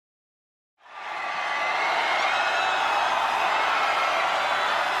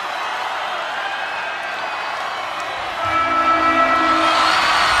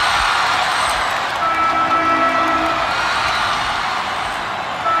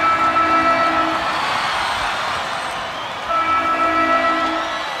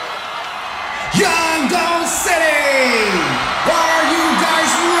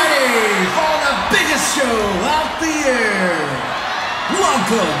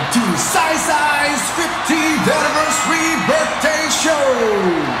Welcome to SAISAI's 50th anniversary birthday show.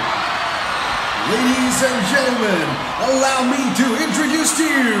 Ladies and gentlemen, allow me to introduce to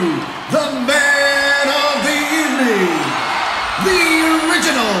you the man of the evening, the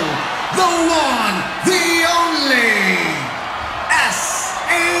original, the one, the only,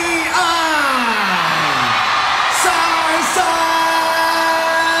 SAI, Sai Sai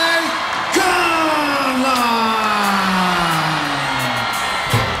Kham Leng.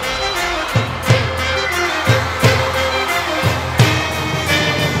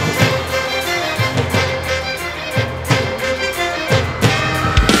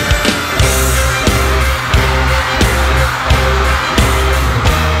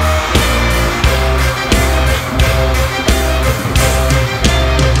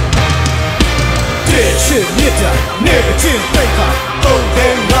 Nita, nigga, chin, faker. Oh,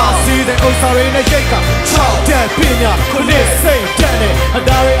 they see the Osarina Yaker. Chow, dead, pina, Kunis, say, Danny. And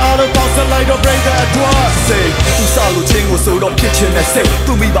Dari, all the boss, and light of break that was. Say, Usalu Chingo, so don't pitch in the say.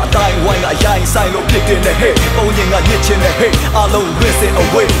 To me, but dying wine, I ain't sign of picked in the head. Owning a hitch in the head. Alone, racing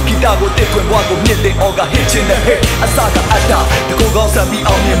away. Kidago, different one of knitting, or got hitch in the head. Asaka, Ada, the Kogos, and me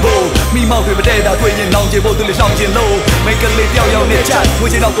on your bow. Me, mouth with a dead, I win, and now you're both to the Shanghai low. Make a lady on the chat,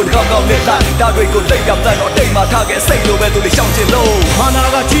 which is not good, come on the line. That way, good, take up that, or take my target, say, no, where to the Shanghai low.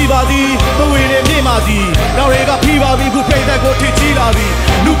 Hanaga Chibadi, the way they name Adi. Now they got Pibabi who pay that go to Chilabi.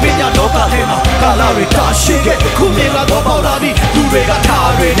 Lupina Doka Hema, Kalari Tashi, Kumila Dobabi, Lubega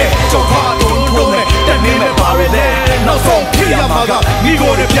Tari, Jopa, don't know me, the name of Barrele. Now some Kiyamaga, we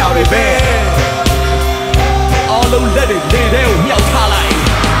go to Piari Bear. All of let it lay there, Myo Kyawt Myaing.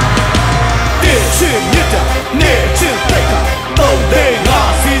 Chin, Nita, near Chin, Faker. Oh, they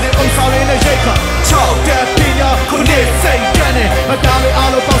are, see the Osarina Yaker. Chow, dead, pina, Kunis, say, Danny. A dolly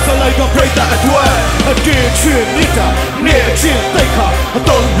all of us like a break that at work. A dear chin, Nita, near Chin, Faker.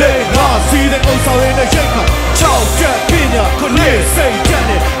 Don't they are, see the Osarina Yaker. Chow, dead, pina, Kunis, say,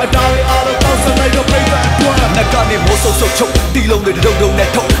 Danny. A dolly all of us like a break that at work. Nagani, most so choke, deal on the don't net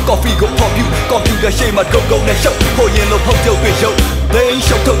talk. Coffee go pop you, computer shame, I go net show. For yellow pop yo with yo. They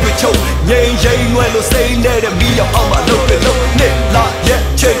show to with choke. Yang, yang, well, say, let me up on my local low. Nip, la, yeah,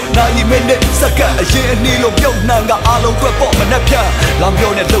 check, 90 minutes. Saka, a year, Nilo, Yo, Nanga, Alo, Pop, Manapia.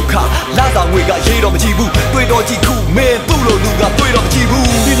 Lampion and Loka, Lada, we got Yado Jibu. Three or Jiku, man, Tulo, Luga, three of Jibu.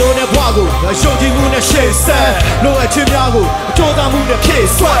 Below the Wago, a shooting moon, a shade, sir. No, a Chimiago, Jordan moon, a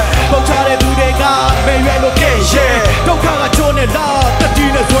case, sweat. Botare, do they got, may location. Don't come at John and La, the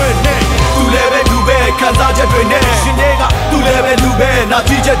Dina's word name. To live and do bad, Kazaja, Shinega, to live and do bad, not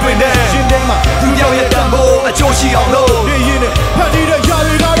teacher, Shinema, to Yaya Dambo, a Joshi, on low. I need a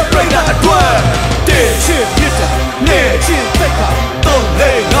Yari, gotta break that at work. Dear Chin, Nita, near Chin, Faker. Don't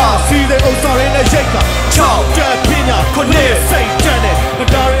they not see the Osarina Yaker. Chow, dead, pina, Kunis, say, Danny. A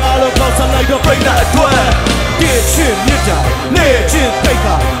Dari, all of us like a break that at work. Dear Chin, Nita, near Chin,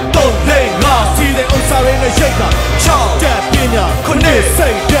 Faker. Don't they not see the Osarina Yaker. Chow, dead, pina, Kunis,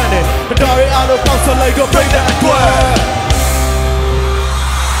 say, Danny. A Dari, all of us like a break that at work.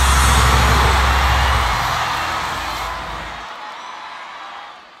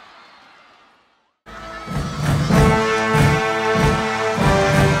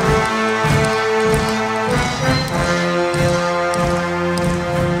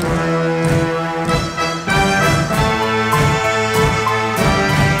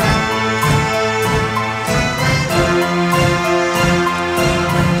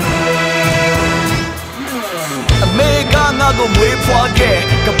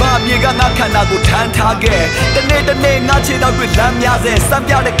 Kabamyega Kanago Tantage, the name Nachi with Lamyaze,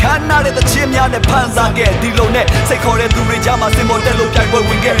 Samya the Kana, the Chimya, the Panzage, Dilone, Sekore to Rijama, Simodelo,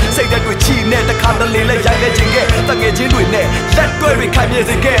 we get, say that we cheat net, the Kandalila, Yagajinge, the Gajinwine, let go we come here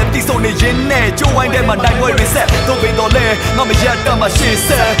again, this only Jine, join them and I will reset, don't be dole, Namajama, she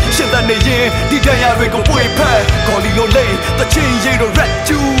said, she than the year, DJ Rico Puipe, Colino Lay, the Chin the Red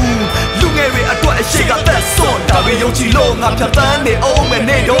June, Lungary, I got a shake at that song, Tabi Long after Tani, oh,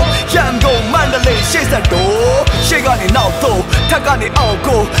 Menedo, Yangon, Mandalay, she's a door, she got it now, though, Tagani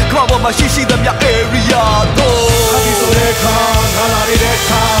Alco, come on, my shishi, the area, though. Halari de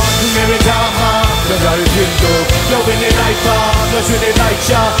Kaung, Mary Dama, the very window, you're in the night bar, you're in the night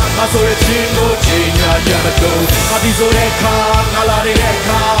shop, I saw a jingle, Gina, Yamato, Hadizo de Kaung, Halari de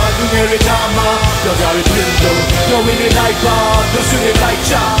Kaung, Mary Dama, the very window, you're in the night bar, you're in the night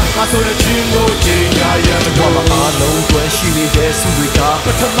shop, I saw a jingle, Gina, Yamato, alone, when she needs a Subica,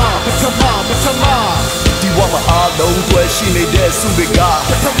 Patama, Patama, Patama, Diwama alone, when she needs a Subica,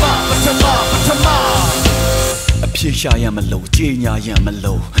 Patama, Patama, Patama. ဖြေရှာရမလို့ကြေညာရမ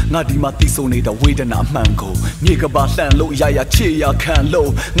လို့ငါဒီမှာတီးဆုံနေတာဝေဒနာအမှန်ကိုမြေကပါလှန်လို့ရချေရခံ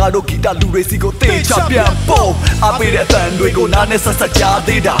လို့ငါတို့ဂီတလူတွေစီကိုတေချပြန်ပို့အပေးတဲ့အတန်တွေကိုနားနဲ့ဆက်ဆက်ကြား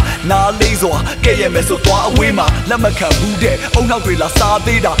သေးတာနားလေးစွာကဲ့ရဲ့မယ်ဆိုသွားအဝေးမှာလက်မခံဘူးတဲ့အုံနောက်တွေလာစား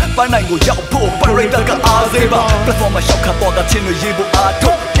သေးတာပန်းနိုင်ကိုရောက်ဖို့ပရိသတ်ကအားသေးပါ platform မှာရှောက်ခတ်တော့တဲ့ချင်းတွေရေးဖို့အား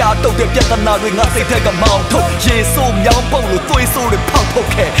ထုတ်ပြတုတ်တဲ့ပြဿနာတွေငါစိတ်ထက်ကမောင်းထုတ်ရေဆိုးမြောင်းပုံလို့သွေးဆိုးတွေဖောက်ထုတ်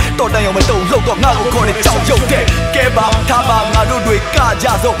ခဲ့တော်တန်ရောမတုံလို့တော့ငါ့ကိုခေါ်တဲ့ကြောက်ရုပ်တဲ့ကဲပါထားပါငါတို့တွေကကြ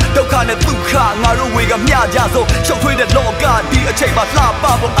ဆုံးဒုက္ခနဲ့ဒုက္ခငါတို့ဝေကမျှကြဆုံးရှုပ်ထွေးတဲ့လောကဒီအချိန်မှာလှပ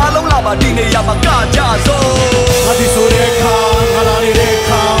ဖို့အားလုံးလာပါဒီနေရာမှာကကြဆုံးငါဒီဆိုတဲ့ခါငါလာနေတဲ့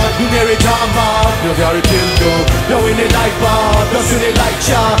ခါလူငယ်တွေထားမှာပြောကြရတဲ့တော့ပြောင်းနေလိုက်ပါပြောဆွေးနေလိုက်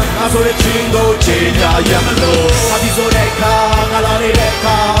ချာငါဆိုတဲ့ချင်းကိုချိန်ရရမလို့ငါဒီဆိုတဲ့ခါငါလာနေတဲ့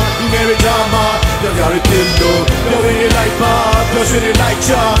ခါလူငယ်တွေထားမှာပြောကြရတဲ့တော့ပြောင်းနေလိုက်ပါပြောဆွေးနေလိုက်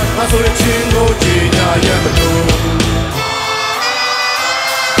ချာငါဆိုတဲ့ချင်းကိုချိန်ရရမလို့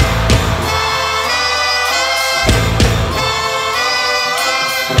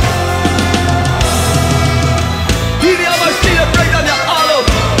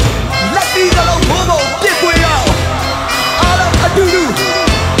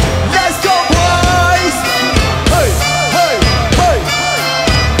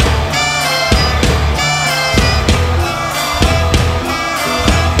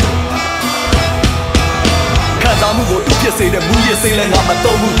ဖြစ်စေတဲ့မူရစိမ့်လဲငါမ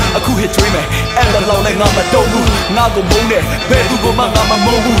တော့ဘူးအခု hit dream အဲ့ဒါလောက်လဲငါမတော့ဘူးငါကိုမုန်းတယ်ဘယ်သူကိုမှငါမ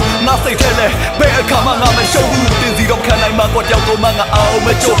မုန်းဘူးငါစိတ်ထဲလဲဘယ်အခါမှငါမရှုံးဘူးတင်စီတော့ခံနိုင်မှာတော့တယောက်ကိုမှငါအောင်မ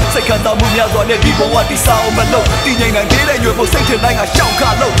ချို့စိတ်ခံစားမှုများစွာနဲ့ဒီဘဝတည်ဆောက်မလို့တည်ငြိမ်နိုင်သေးတဲ့ရွယ်ဖို့စိတ်ထင်တိုင်းကရှောက်ခါ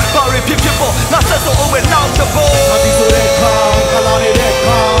လို့ဘာတွေဖြစ်ဖြစ်ပေါ့ငါဆက်စုံအောင်ပဲနောက်တစ်ပေါ်ငါဒီဆိုတဲ့ခါခလာနေတဲ့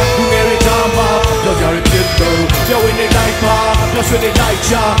ခါလူငယ်တွေကြားမှာပြောကြရဖြစ်တော့ပြောင်းနေလိုက်ပါပြောဆွေးနေလိုက်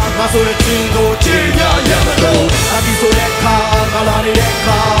ချာငါဆိုတဲ့ချင်းကိုချိန်ရရမလို့ငါဒီဆိုတဲ့ခါငါလာနေတဲ့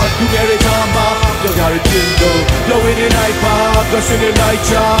ခါလူငယ်တွေကြားမှာပြောကြရဖြစ်တော့ပြောင်းနေလိုက်ပါပြောဆွေးနေလိုက်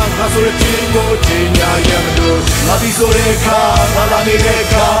ချာငါဆိုတဲ့ချင်းကိုချိန်ရရမလို့ငါဒီဆိုတဲ့ခါငါလာနေတဲ့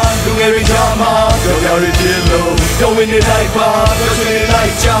ခါလူငယ်တွေကြားမှာပြောကြရဖြစ်လို့ပြောင်းနေလိုက်ပါပြောဆွေးနေလို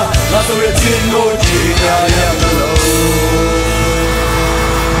က်ချာငါဆိုတဲ့ချင်းကိုချိန်ရရမလို့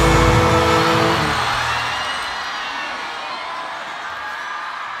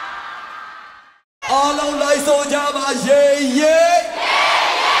all on lights on Java yeah yeah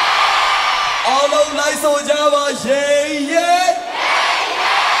all on lights on Java yeah yeah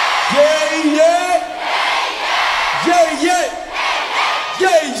yeah yeah yeah yeah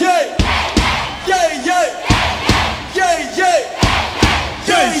yeah yeah yeah yeah yeah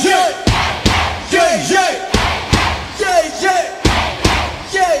yeah yeah yeah yeah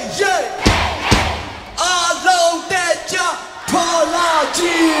yeah yeah all on that job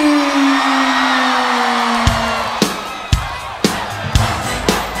apology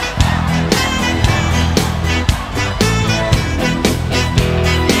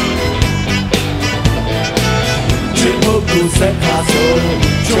set paso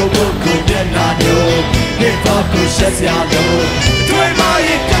chobo ko na no hip hop ko shet ya no twai ma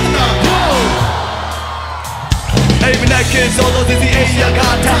yi kana ho ai mina kin solo this is asia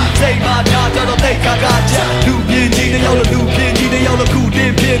gata say ma da do they ka ga cha lu pyin ji de yaw lo lu pyin ji de yaw lo khu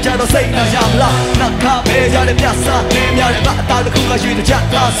tin pyin cha do sai na ya la na kha be ya de pya sa ne mya de ba ta de khu ga yui de cha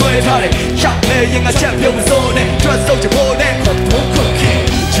ta swai tha de sha me yin ga chat pyo so ne twat so che bo ne ko to ko ki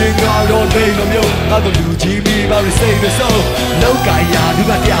ချင်းကတော့လိမ့်မမျိုးငါတို့လူကြီးပြီးပါရိစိတ်လို့ဆိုလောက်ကရာလူ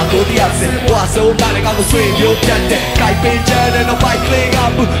ကတရားကိုတရားစင်ဘွာဆုံးတာလည်းငါတို့ဆွေမျိုးပြတ်တဲ့ကြိုက်ပင်ချမ်းတဲ့ဘိုက်ကလေးက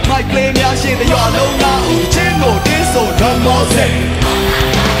ဘူးဘိုက်ကလေးများရှင်းတဲ့ရွာလုံးကဦးချင်းကိုတင်းဆိုဓမ္မောစင်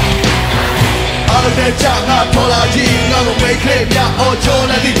အားတဲ့ချာငါထော်လာကြီးငါတို့မိတ်ကလေးများအော်ချိုး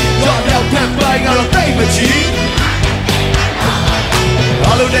လိုက်ပြီးရွာမြောက်ဖက်ပိုင်းကတော့တိတ်မချီ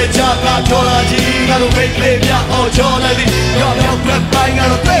all of that job got told on G got to make clear yeah all joy lady got help grab buying got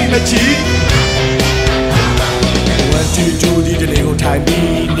to pay me G when to do the little time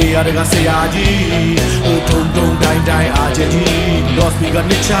be near the say aji oh don't die aji lost me got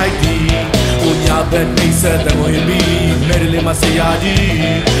me chai di oh ya bet me said that boy be medley ma say aji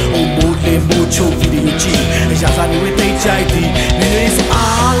oh mo cho video G ya sa ni we tai chai di ni is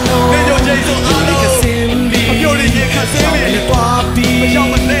all on yo jason allပြောရရင်ခက်သေးပြီ။သွားပြီးမရောက်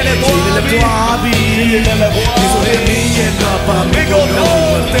မနဲ့နဲ့သွားပြီးဒီဆိုရင်မင်းရဲ့တော့ပါမကို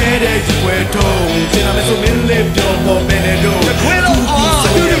တော့တဲ့ကျွဲတော့ကျန်မယ်ဆိုမင်းလေးပြောပေါ်မယ်နဲ့တော့ခွေးတော့အော်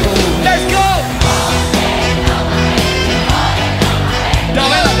Let's go ဒါ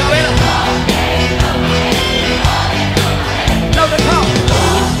ပဲလားနောက်တစ်ခါ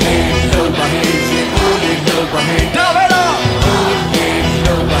လုံးပါဟေးရှင်ကိုလေးလုံးပါဟေးဒါပဲလား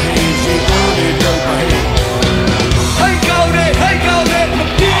လုံးပါဟေးရှင်ကိုလေးလုံးပါဟေး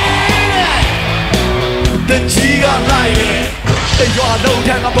လုံးထ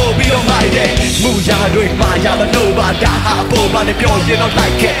က်ကပို့ပြီးတော့မိုက်တယ်မူရတွေမာရမလို့ပါဒါဟာပို့ပါနဲ့ပြောရင်တော့လို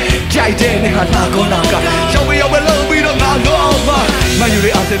က်ခဲ့ကြိုက်တဲ့နေဟာလာကောနာကရောက်မလုံးပြီးတော့ငါတော့မယူရ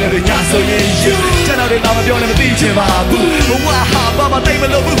အောင်တဲ့တွေညာဆိုရင်ယူကျွန်တော်တွေလာမပြောလည်းမသိချင်ပါဘူးဝါဟာဘာမသိမ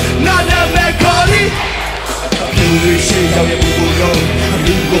လို့ဘူးနာနာမဲ့ခေါ်လိလူတွေရှိရောက်ရဲ့ဘူလုံး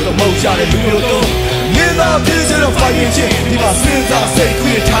လူကိုမဟုတ်ကြတဲ့လူတို့တော့မင်းသားပြည့်စတဲ့ fire ချင်းဒီမှာစဉ်းစားစိတ်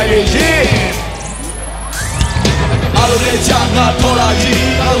ခွေထားရဲ့အားလုံးနဲ့ကြာငါထော်လာကြီး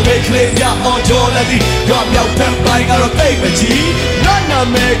အားလုံးပဲကလေးများအော်ကြော်လက်သည်ရွာမြောက်ဖက်ပိုင်းကတော့တိတ်မကြီးနာ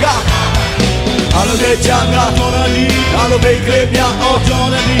မဲကအားလုံးနဲ့ကြာငါထော်လာကြီးအားလုံးပဲကလေးများအော်ကြော်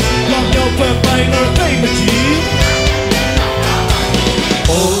လက်သည်ရွာမြောက်ဖက်ပိုင်းကတော့တိတ်မကြီး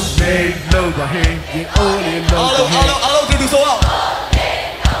Oh make love the hand get only love the hand အားလုံးတူဆိုအောင်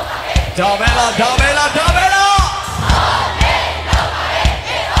ဒါမဲလား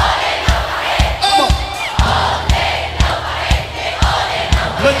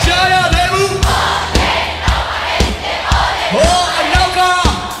မချရသေးဘူးဟောအနောက်က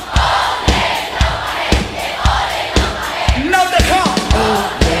နောက်တစ်ခါ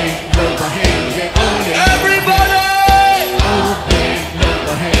Everybody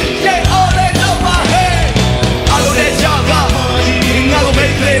get all that up my head အားလုံးနဲ့ကြောက်ငါတို့မိ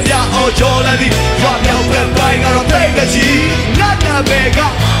တ်ကလေးပြအော်ကြော်လာသည်ရွာမြောက်ဘက်ပိုင်းကတော့တိတ်မကြီးငါနာမဲက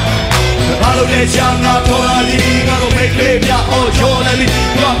အားလုံးနဲ့ကြောက်ငါထော်လာသည်ငါတို့မိတ်ကလေးပြအော်ကြော်လာသည်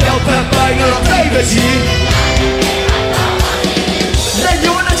ရွာမြောက်ဘက်ပိုင်းကတော့တိတ်မကြီးလက်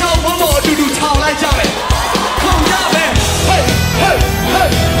ရိုးနဲ့ချောင်းဘုံဘအတူတူထောင်လိုက်ကြမယ်ခုန်ကြမယ် Hey hey hey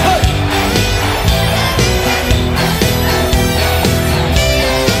hey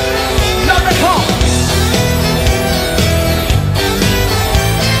နောက်တစ်ခါ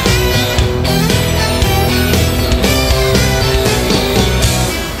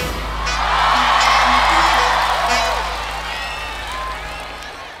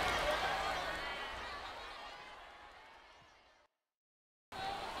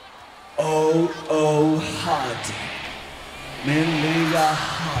Oh hard men liga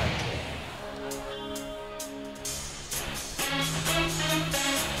hard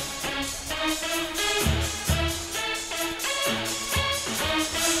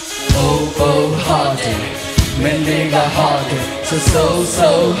Oh hard men liga hard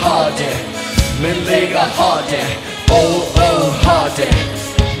so hard men liga hard Oh hard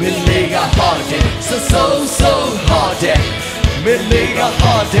men liga hard so hard men liga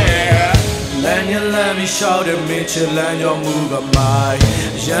hard let me shout at me chill and your move of my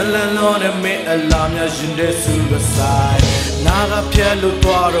yelling on me alarm ya jinde suicide naga pielo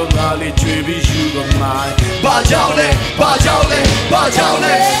twaro ngali tribi you of my ba jaw le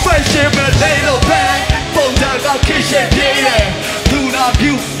friendship a little bang phone down ga kitchen yeah do not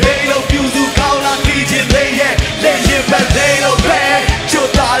view little view to call la kitchen yeah let you back little bang cho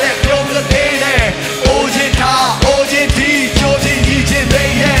ta le from the day ojin di jojin yijin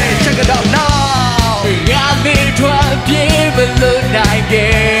yeah check it out nowငါလေးထွက်ပြေးမလို့နိုင်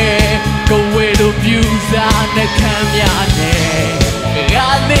ခဲ့ကိုဝေတို့ပြူစားနှခံများနဲ့ငါ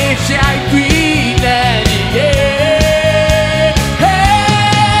လေးဆိုင်ပြီးတဲ့ရဲ့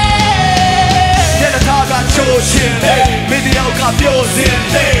တဲ့တာကချိုးရှင်လေမင်းတယောက်ကပြောစင်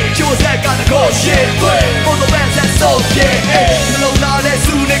လေချိုးဆက်ကတကောရှင်တွေပေါ်တော့ပဲဆက်ဆိုးပြေနှလုံးသားနဲ့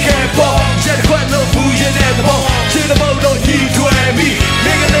စူးနေခဲ့ပေါ်ချက်ခွက်လို့ဘူးရင်တဲ့ဘောရှင်းတဲ့ဘုံတော့ကြီးထွယ်ပြီးမ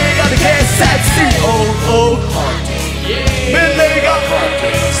င်းကလေးကတကယ် sexy oh hard men lega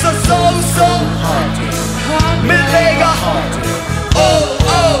so hard men lega oh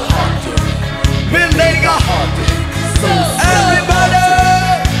hard men lega everybody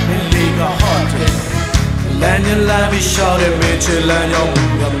men lega hard land you let me shout at me chill and your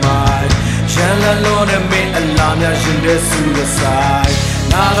mind yalla lone me alarm ya shinde suicide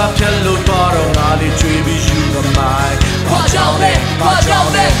naga phelo twaro ngali chwe bi you the mind pa jaw le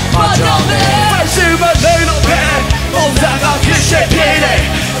friendship a little bit oh that ga kitchen play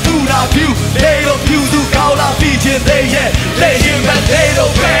do not view little view to call la feature they yeah let you back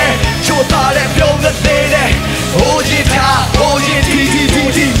little bit cho ta le pyeong the day oh ji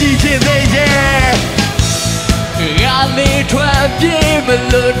they yeah ငါလေးထွက်ပြေးမ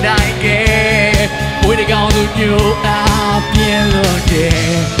လို့နိုင်ခဲ့ဝိတကောင်သူညိုအားပြင်းလို့တယ်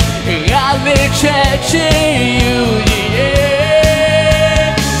ငါလေးချက်ချင်းယူ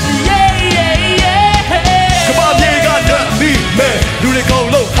ကမ္ဘာပြေကတည်းမိမဲလူတွေကုန်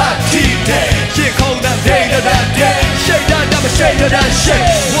လို့ဟာတီတဲ့ရှင်းခုံတဲ့ဒေတာတဲ့ရှိတ်တာမရှိတ်တဲ့ရှိတ်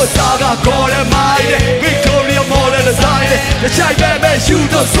ဝတ်စားကခေါ်တဲ့မိုင်းတဲ့ Victoria Model design တဲ့ချိုက်ပဲပဲရှူ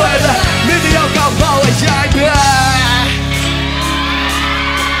တော့ဆွဲလာမင်းတယောက်ကပေါ့ရိုက်ပြ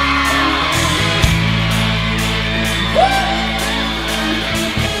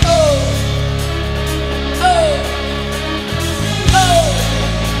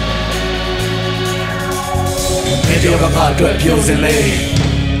ဘာငါအတွက်ပြုံးစင်လေး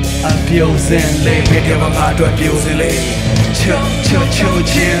အပြုံးစင်လေးဘယ်တည်းဘာငါအတွက်ပြုံးစင်လေးချုံ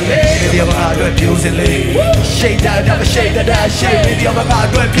ချင်းလေးဘယ်တည်းဘာငါအတွက်ပြုံးစင်လေးရှိတ်တာမရှိတ်တာရှိတ်ဘယ်တည်းဘာငါအ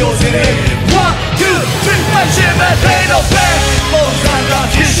တွက်ပြုံးစင်လေး 1 2 3 5 6 7 8 9 ပုံစံက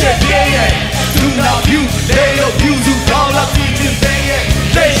ဖြစ်ရှိပြည့်ရဲ့သူနာဖြူလေးလို့ဖြူစုကောင်းလာပြီးချင်းသိရဲ့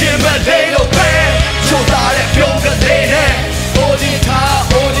သိရှင်မလေးလို့ပဲချိုးသားတဲ့ပြုံးကလေးနဲ့ Holding tight,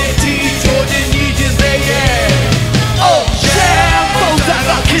 holding teeth, holding knees, yeah. Oh yeah, both I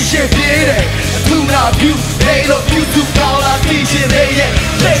got kissing baby. Do not you, they love you to call out teaching, yeah.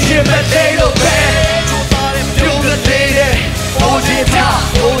 They hear me, they love me. Feel the lady. Holding tight,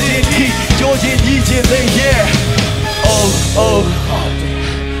 holding teeth, holding knees, yeah. Oh,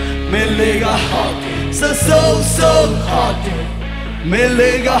 me lega hot, so hot, me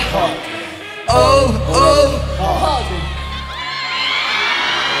lega hot. Oh, hot.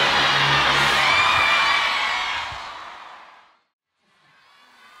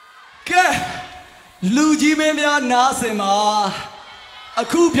 Luigi Mimia Nasima a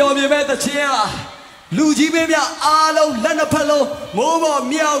coupon you met the chair. Luigi Mimia Alo, Lanapello, Momo,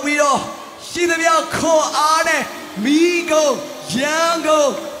 Mio Vito, Shidavia Ko Ane, Migo, Yango,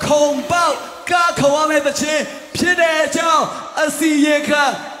 Kombao, Kako met the chair, Pide Joe, a Siyeka,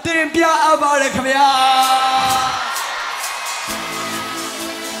 Timpia about it, Kabyar.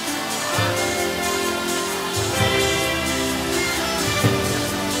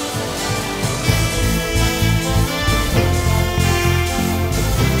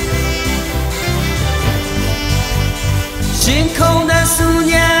 Kaung da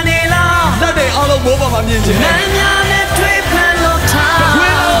sunya ni la. That day all of over my music. Nanya ne tui pen lo ta.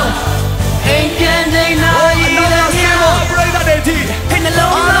 Ain't can they na yi la ya. Break that day tea. Ain't the low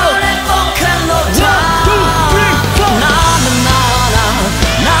low le bong can lo ta. 1 2 3 4. Na na na na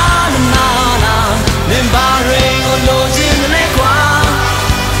na na na na. Nin ba ring o lo jin le kwa.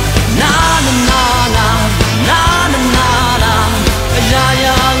 Na na na na na na na na. Ya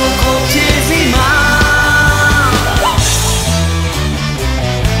ya go ko chi si ma.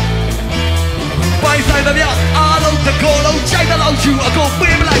 Sai the Myat, Alo, the Golo, China, you a go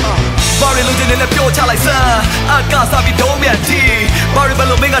beam like Barry looking in the pure like sir. I got Sabi Domian tea. Barry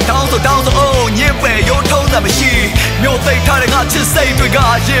Bello make a down so oh, Yimpe, your tone the machine. No thing telling us to say to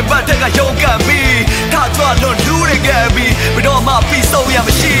God, Jim, but take a yoke at me. Tatra no do it get me, but all my piece so young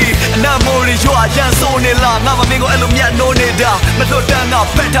machine. And I'm more than you are young so near long. I'm a mingo Elumia no need that. But look down up,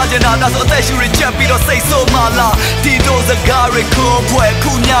 Pentajana, that's what they should reject me, don't say so mala. Tito's a Gary Cool,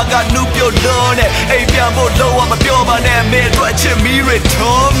 Kunya got Nupio Lone. A piano low, I'm a pure man, and made to a chimney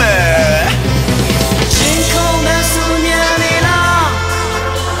return. Kaung da sunya ni la.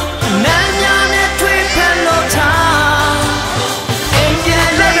 Nanya ne tui pen lo ta. Ain't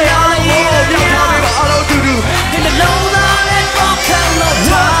can they na yi la ya. In the low la le bong can lo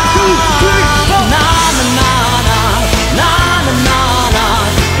ta. Na na na na na na na na.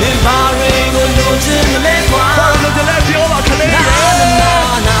 Nin ba ring o lo jin le kwa. Na na na na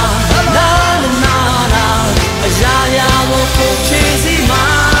na na na. Ya ya go ko chi si ma.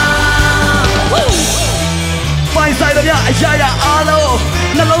 Sai the Myat, Zayya, Alo,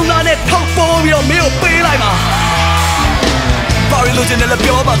 Nalona, top for your meal, pay like Barry losing in the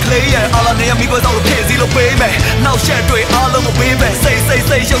pure about clay, all of the amigos out of Kazy, baby. Now share to it, all of the baby. Say,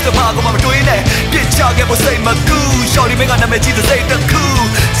 shows the park of my doing it. Get chugging for say my goo, shorty make on the magic to say the cool.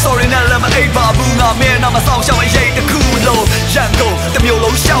 Sorry, now I'm a babu, not me, and I'm a song, shall I shake the cool low. Yango, the Myo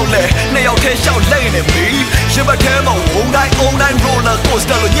Kyawt Myaing, now can shout lane and me. Shimmer Camo, all night roller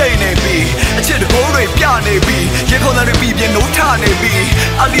coaster, yay, be. A chill go rape, piano be. You call it a baby, no time be.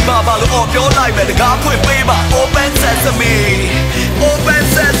 Alibaba, of your life, and the guy put baby, open sesame. Open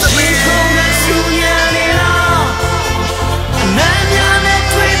sesame. Kaung da sunya ni la. Nanya ne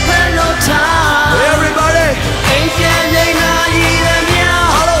tui pen lo ta. Everybody. Ain't can they na yi la ya.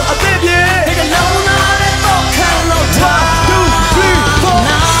 Hello, a baby. In the low la le bong can lo ta. 1 2 3 4.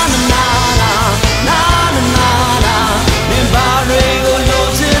 Na na na na na na na. Nin ba ring o lo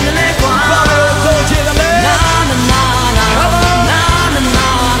jin le kwa. Na na na na na na na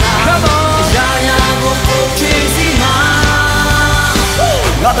na. Ya ya go ko chi si ma.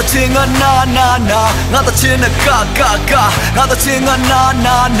 Got the ting na na na, got the chin ga ga ga, got the ting na na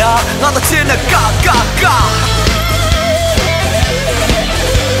na, got the chin ga ga ga.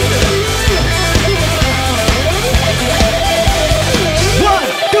 1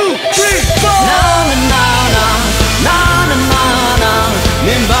 2 3 4. Na na na na na na na.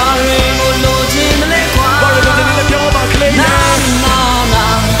 Nin ba ring o lo jin le kwa. Barry losing in the pure about clay. Na na na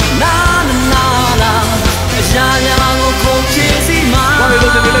na na na na. Ya ya go ko chi si ma. Barry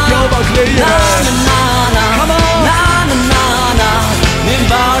losing in the pure about clay. Na na na. Come on. Na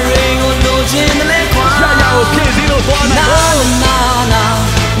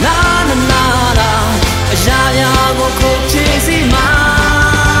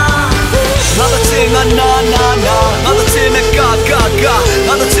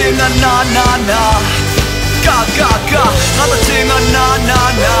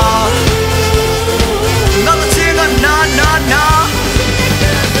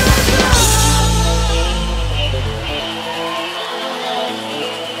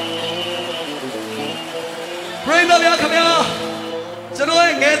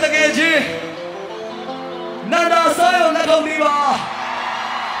တကယ်ချင်းနန္ဒာဆောရုံနှကုန်ဒီပါ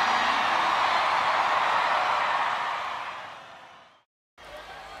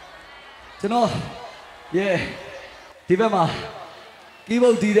ကျွန်တော်ဒီဘက်မှာကီးဘု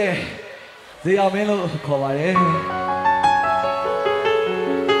တ်တီးတဲ့ဇေယျမင်းလို့ခေါ်ပါတယ်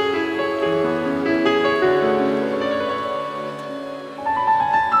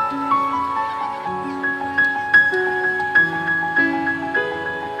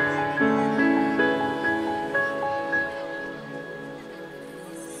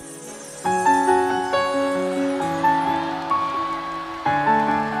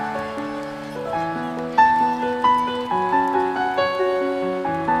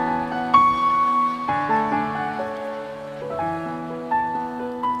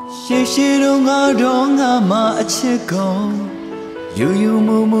ရှိတော့ငါတော့ငါမအချစ်ကုန်ယူယူ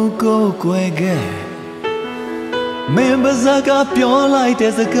မူမူကိုကွယ်ခဲ့မင်းပါစကားပြောလိုက်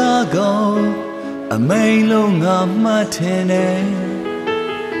တဲ့စကားကိုအမိန်လုံးငါမှတ်ထင်တယ်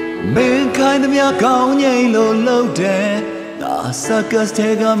မင်းခိုင်းသမျှကောင်းငိမ့်လို့လုပ်တယ်ဒါစကားစ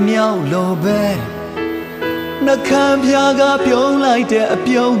တဲ့ကမြောက်လို့ပဲနှကမ်းပြားကပြုံးလိုက်တဲ့အ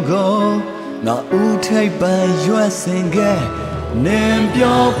ပြုံးကိုငါဦးထိပ်ပန်ရွက်စင်ခဲ့နင်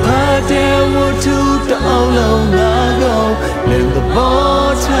ပြောဖတ်တဲ့ဝတ္ထုတစ်အုံလုံးငါကိုနင်သဘော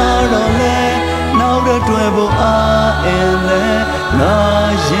ထားတော့လဲနောက်တော့တွေ့ဖို့အားအင်းလဲငါ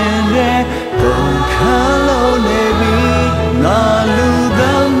ရင်တဲ့ကုန်ခါလို့နေပြီငါလူ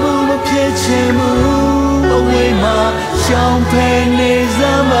သားမှုမဖြစ်ချင်ဘူးအဝေးမှာရှောင်ဖယ်နေစ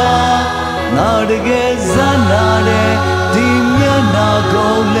မ်းပါငါတကယ်ဇာနာတဲ့ဒီမျက်နှာ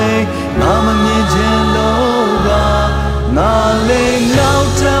ကိုလေငါမမြင်ချင်လို့ပါငါလေးနောက်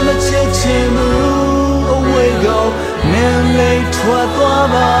ထပ်မချစ်ချင်ဘူးအဝေးကိုနင်းလေးထွက်သွား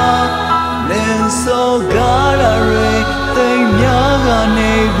ပါနင်းစောကားရယ်သိမ်းများက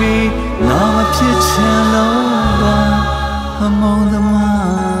နေပြီငါမဖြစ်ချင်လို့ပါအမောင်သ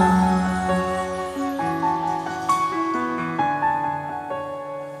မား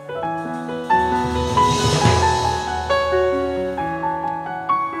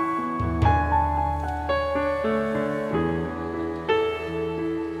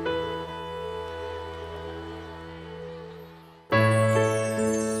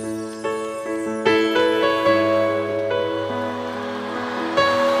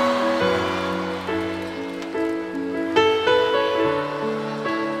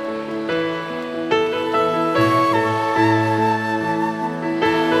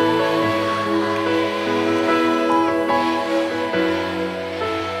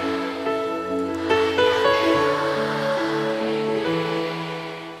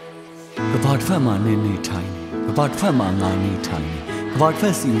ဖက်မှာနေထိုင်ကဘာဖက်မှာငါနေထိုင်ကဘာဖ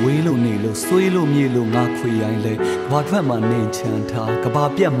က်စီဝေးလို့နေလို့ဆွေးလို့မြေလို့ငါခွေရိုင်းလဲကဘာဖက်မှာနေချမ်းထားကဘာ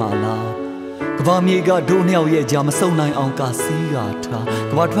ပြက်မှာလားကဘာမြေကဒိုးနှစ်ယောက်ရဲ့ကြာမစုံနိုင်အောင်ကစီးကာထား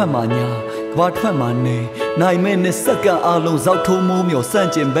ကဘာဖက်မှာညာကဘာဖက်မှာနေနိုင်မဲ့နဲ့စက္ကန့်အလုံးဇောက်ထုံးမိုးမြော်စန့်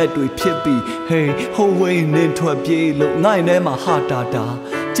ကျင်ဘက်တွေဖြစ်ပြီးဟေးဟိုဝိန်းနေထွက်ပြေးလို့ငိုင်းထဲမှာဟာတာ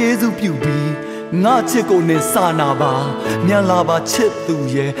ကျေးဇူးပြုပြီးငါချစ်ကိုနဲ့စာနာပါမြန်လာပါချစ်သူ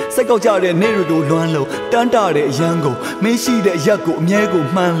ရဲ့စိတ်ကောက်ကြတဲ့နေ့တွေကိုလွမ်းလို့တန်းတာတဲ့အရန်ကိုမင်းရှိတဲ့ရက်ကိုအမြဲကို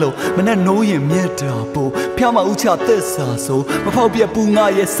မှန်းလို့မနဲ့နိုးရင်မြတ်တာပို့ဖျားမဦးချသစ္စာဆိုမဖောက်ပြပူငါ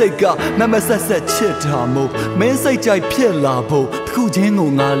ရဲ့စိတ်ကမဆက်ချစ်တာမို့မင်းစိတ်ကြိုက်ဖြစ်လာဖို့တစ်ခုချင်းကို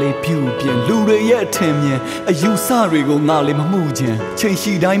ငါလေးပြုပြင်လူတွေရဲ့အထင်မြင်အယူဆတွေကိုငါလေးမမှုခြင်းချိန်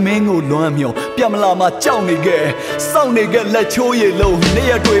ရှိတိုင်းမင်းကိုလွမ်းမြော်ပြမလာမှကြောက်နေခဲ့စောင့်နေခဲ့လက်ချိုးရည်လုံးနေ့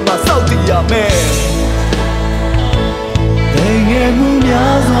ရက်တွေမှာစောင့်တည်ရမယ်ငယ်မှု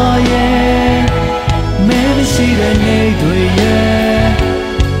များစွာရဲ့မင်းမရှိတဲ့နေ့တွေရဲ့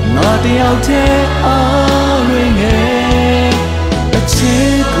ငါတယောက်တည်းအားရင်းငယ်အချ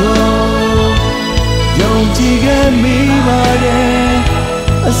စ်ကိုယုံကြည်ခဲ့မိပါတယ်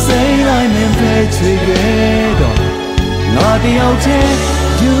အစိမ်းလိုက်မင်းပဲချွေခဲ့တော့ငါတယောက်တည်း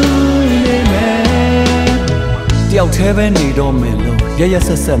ယူနေမယ်တယောက်တည်းပဲနေတော့မယ်လို့ရရဆ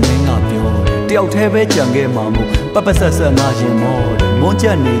က်ဆက်မင်းကပြောတယ်တယောက်တည်းပဲကြံခဲ့မှာမို့ပပဆက်ဆက်ငါရင်မောတယ်မွန်းချ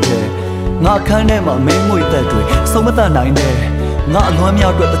က်နေတဲ့ငါခန်းထဲမှာမင်းငွေသက်တွေဆုံးမတတ်နိုင်တဲ့ငါအလွမ်း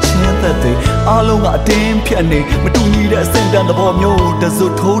များအတွက်တချင်းသက်တွေအားလုံးကအတင်းဖြတ်နေမတူညီတဲ့အစင်တန်သဘောမျိုးတစွ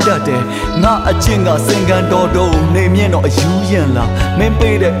တ်ထိုးတတ်တယ်ငါအချင်းကစင်ကန်တော်တော်နေမြင့်တော့အယူရင်လာမင်း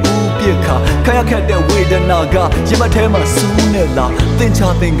ပေးတဲ့ဦးပြစ်ခါခရခက်တဲ့ဝေဒနာကရမထဲမှာစူးနေလားသင်ချ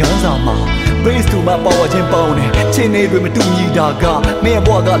သင်ကန်းစာမှာ Base to my power ချင်းပေါင်းတယ်ချင်းနေတွေမတူညီတာကမင်းရဲ့ဘ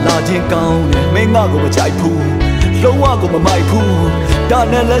ဝကလာချင်းကောင်းတယ်မင်းငါကိုမချိုက်ဘူး လုံးဝကိုမမိုက်ဘူးဒါ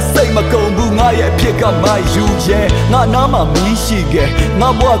နဲ့လဲစိတ်မကုန်ဘူးငါရဲ့အဖြစ်ကမိုက်ယူရဲ့ငါနားမှာမင်းရှိခဲ့ငါ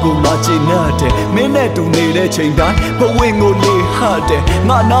ဘွားကိုငါချင်တဲ့မင်းနဲ့တူနေတဲ့ချိန်တိုင်းဘဝင်းကိုလေဟတဲ့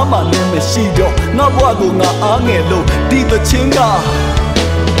ငါနားမှာလည်းမရှိတော့ငါဘွားကိုငါအားငယ်လို့ဒီသချင်းက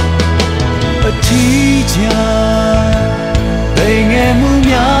အထီးချာဘယ်ငယ်မှု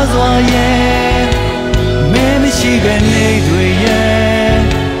များစွာရဲ့မင်းမရှိတဲ့နေတွေရဲ့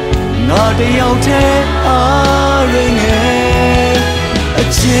ငါတယောက်တည်းအားရငယ်အ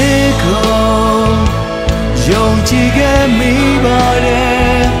ချစ်ကိုယုံကြည်ခဲ့မိပါတ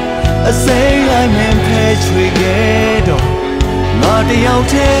ယ်အစိမ့်လိုက်မင်းဖဲချွေခဲ့တော့ငါတယောက်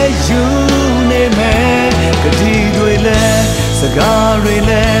တည်းယူနေမယ်ကတိတွေလဲစကားတွေ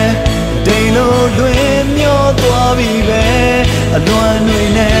လဲဒိန်လိုလွင်မျောသွားပြီပဲအလွန်တွေ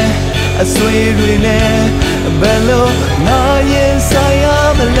နဲ့အဆွေတွေနဲ့ဘယ်လိုငါရင်ဆိုင်ရ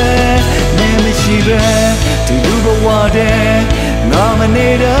မလဲမင်းမရှိပဲဒီလူဘဝတည်းငါမနေ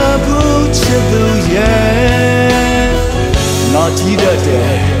တော့ဘူးချစ်သူရဲ့ငါကြည့်တတ်တ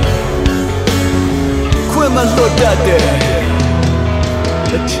ယ်ခွင့်မလွတ်တတ်တယ်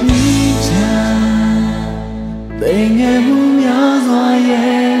အထီးချာသင်ငယ်မှုများစွာ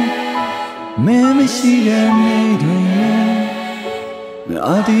ရဲ့မင်းမရှိတဲ့နေတွေရဲ့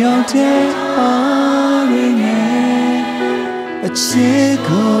ငါတယောက်တည်းအားရငယ်အချစ်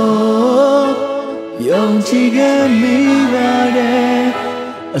ကိုယုံကြည်ခဲ့မိပါတယ်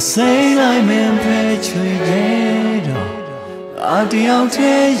အစိမ့်လိုက်မင်းဖဲချွေခဲ့တော့ငါတယောက်တ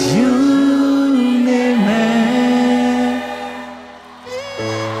ည်းယူနေမယ်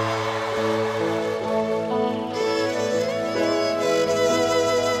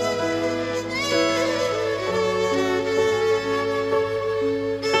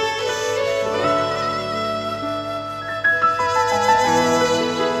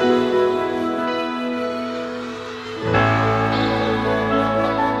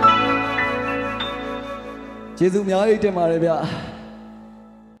ကျေးဇူးအများကြီးတင်ပါတယ်ဗျ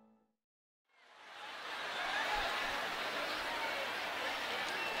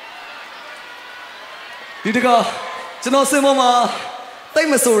ဒီတကကျွန်တော်စင်ပေါ်မှာတိတ်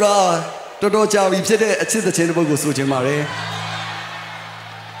မဆိုတာတော်တော်ကြာပြီဖြစ်တဲ့အချစ်သချင်းတစ်ပုဒ်ကိုဆိုချင်ပါတယ်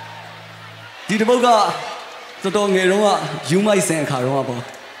ဒီတစ်ပုဒ်ကတော်တော်ငယ်တော့ယူမိုက်စင်အခါတော့ပေါ့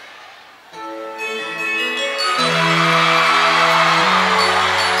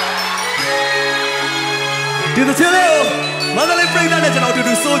ဒီသချင်းလေးကိုမန္တလေးပြည်သားနဲ့ကျွန်တော်အတူ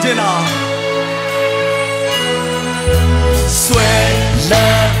တူဆိုချင်တာဆွဲလာ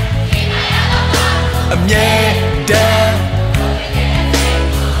အမြဲတမ်း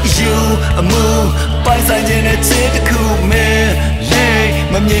ယူအမှုပိုင်ဆိုင်ခြင်းနဲ့ချစ်တစ်ခုမင်းလေး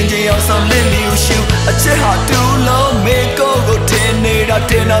မမြင်ချင်အောင်ဆောင်လင်းလီရှူအချစ်ဟာတူလုံးမေကိုကိုတင်နေတာ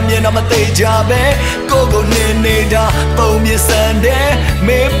တင်တာမြင်တာမသိကြပဲကိုကိုနေနေတာပုံမြင်စံတဲ့မ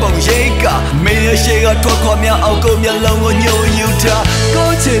င်းပုံရိပ်ကမင်းရဲ့ရှေ့ကထွက်ခွာများအောင်ကိုမျက်လုံးကိုညှို့ယူထား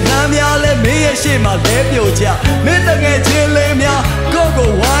ကိုချင်နှမ်းများလဲမင်းရဲ့ရှေ့မှာလဲပြိုကြမင်းတငယ်ချင်းလေးများကို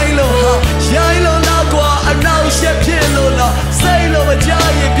ကိုဝိုင်းလို့ဟာရိုင်းလို့တော့ကွာအနောက်ရှက်ဖြစ်လို့လားစိတ်လို့မကြ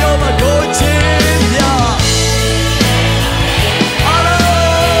ရင်ပြောမှာကိုချင်များ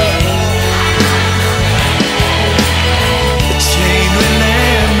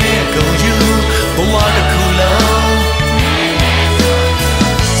ဘဝတစ်ခုလုံး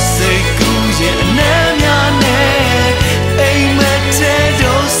စိတ်ကူးရဲ့အနှမ်းများနဲ့အိမ်မက်တဲ့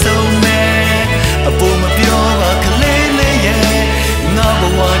တို့ဆုံးမဲ့အပေါ်မပြောပါကလေးလေးရဲ့ငါဘ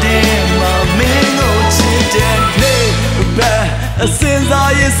ဝတည်းမှာမင်းကိုချစ်တဲ့နေ့ဘယ်အစင်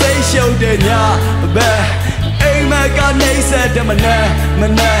စားရဲ့စိတ်ရှုပ်တဲ့ညဘယ်အိမ်မက်ကနေဆက်တဲ့မနဲ့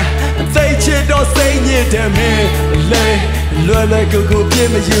သိချစ်တော့စိတ်ညစ်တဲ့မင်းလေးလွယ်လွယ်ကူကူပြည့်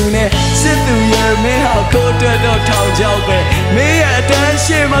မယူနဲ့စစ်သူရဲ့မင်းဟာကိုတက်တော့ထောင်ချောက်ပဲမင်းရဲ့အတန်း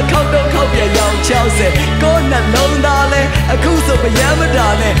ရှိမှခောက်တော့ခောက်ပြန်ရောင်60ကိုနှလုံးသားလဲအခုဆိုပယံမတာ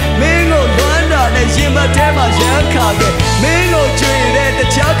နဲ့မင်းကိုလွမ်းတာနဲ့ရင်မထဲမှာရမ်းခါခဲ့မင်းကိုကြွေတဲ့တ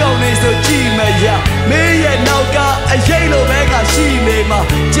ခြားကောင်တွေဆိုကြည့်မရမင်းရဲ့နောက်ကအရေးလိုပဲကရှိနေမှာ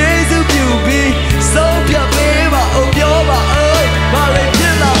ကျေးဇူးပြုပြီးဆုံးဖြတ်ပေးပါအောင်ပြောပါအောင်ဘာတွေဖြ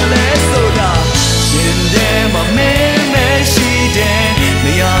စ်လာမလဲဆိုတာရှင်တဲ့မမင်းမရှိတဲ့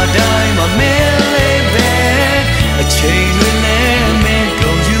နေရာတိုင်းမှာမင်းလေးပဲအချိန်တွေနဲ့မင်း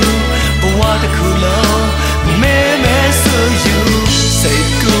ကုန်ယူဘဝတစ်ခုလုံးမင်းမဲဆိုယူစိတ်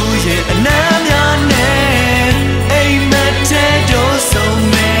ကူးရဲ့အနာများနဲ့အိမ်မက်တဲ့တို့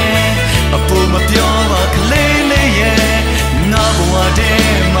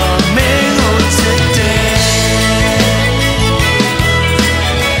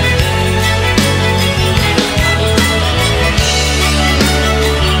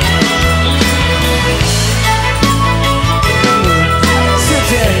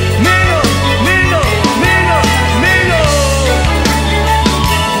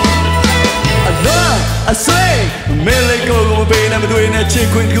in a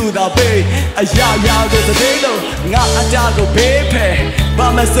chicken good a bay. A ya with a day low, not a dago baby.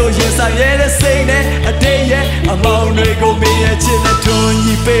 Bama so yes, I ain't a saying a day yet. A mountain go me a chin a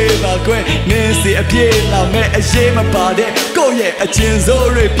tony favor. Nancy a piela, me a shame about it. Go yet, a chin's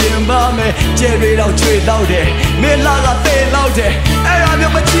already been by me. Jerry out trade out there. Me laga fail out there. And I'm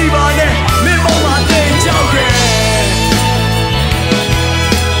your chiva on it. Me mama day children.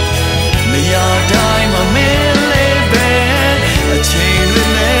 Me a dime a million bed. A chain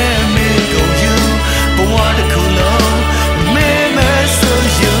will let me go you. But what a cool love. So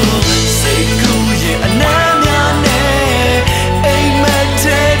you say cool yeah and I'm ain't met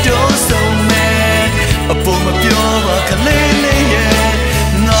it so man a boom of your kalele yeah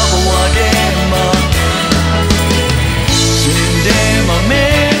number one game shinde my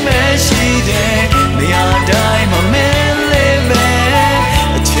man she there me I die my man live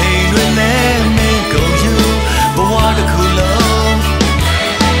a chain will let me go you but what a cool love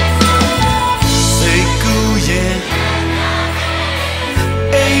say cool yeah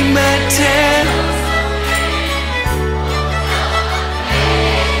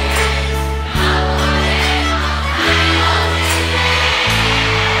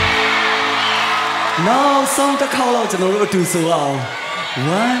Now song to call out and we'll do so well.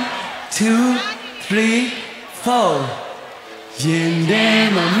 1, 2, 3, 4. Yende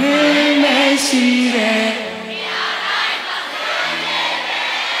ma me shi de.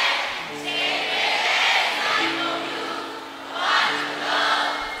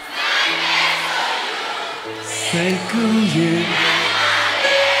 Say good you.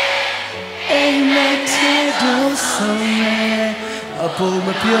 Ain't met it so man. A boom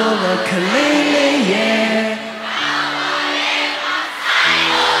of pure kalele, yeah.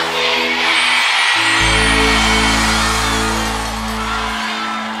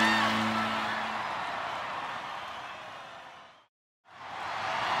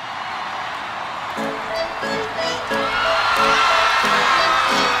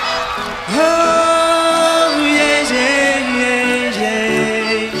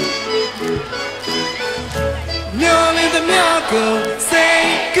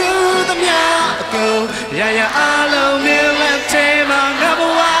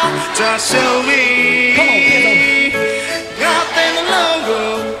 Show me. Come on, get them. Got them logo.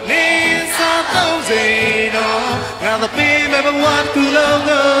 Need something. Got the beam of what cool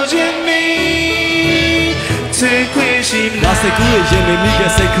logo. Jimmy. Take question. Last a good Jimmy. Me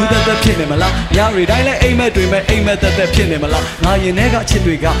say good at the pinamala. Yari, I aim at dream. Aim at the pinamala. Now you never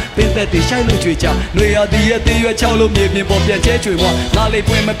chidwiga. Been that the shine of Twitter. We are the Chalo maybe Bob and Jetri. Now they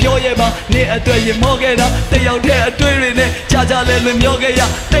put my pure near a day mortgage. They out there doing it. Jaja Myoga.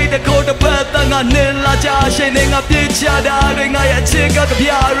 Take the coat of birth and a nilla shining a picture. Darling, I check out the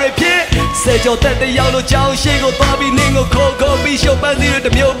Kabyar repeat. Say your that the yellow chow shake or Bobby Ningo Coco be show bandy the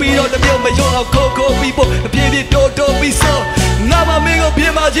Myobi or the Myomayo of Coco people. The baby don't be so. Now I'm a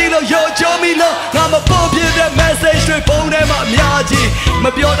Pimagino, yo, Jomino. I'm a Bobby that message to phone them up Myaji.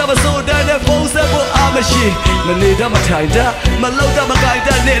 My beauty was so that the phones that were Amashi. Manita Matida, Malota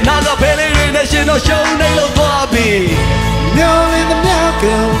Makaida, Nanda Pele National Show, Nalo Bobby. No in the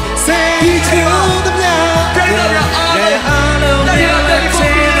Myago, say to the Myago.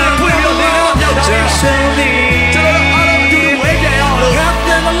 Just show me. Got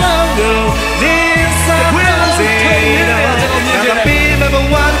them a logo. This I got a beam of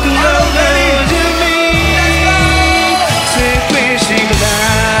one to logo to me. Say wishing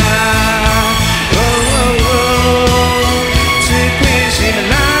life. Oh, oh, oh. Say wishing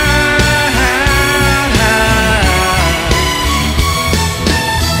life.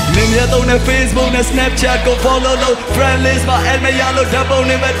 On Facebook and Snapchat go follow low. Friend list my and my yellow double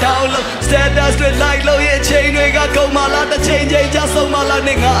never download. Status with like low yeah chain we got go mala the change just so mala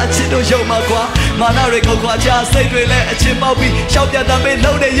nigga a chito show ma kwa. Mana re go kwa cha say we let a chip out be shout ya the me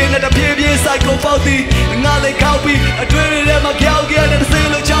low the yin at the PB cycle faulty. Nga le copy a twin in my cow get and say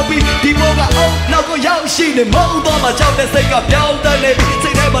look choppy. People got oh now go out she the mo ma chow the say got down the lady.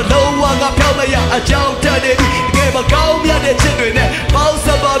 Say never low one got pow me a chow the lady. Give a cow me the children bounce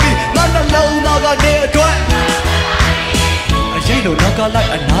a bobby. Mandalay, Naga, near to it. I say no, Naga like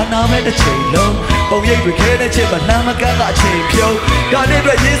a nana met a chain low. Oh, yeah, we can't chip a Namaka chain pure. Got it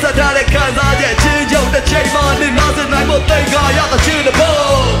with Yeezar, I can't change out the chain man in Mountain. I will think I have to chew the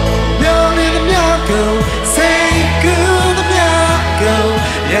ball. You're in the Myago, say good the Myago.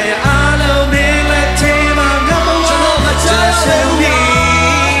 Yeah, I know me, let team on number one. Just show me.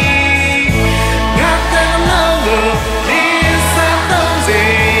 Got them logo.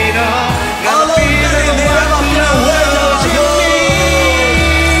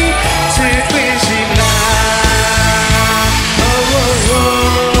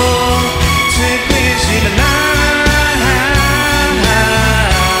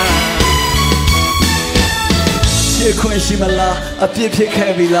 အပြစ်ဖြစ်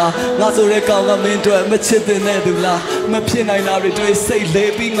ခဲ့ပြီလားငါဆိုတဲ့ကောင်ကမင်းတို့မချစ်တဲ့နဲ့သူလားမဖြစ်နိုင်တာတွေတွေ့စိတ်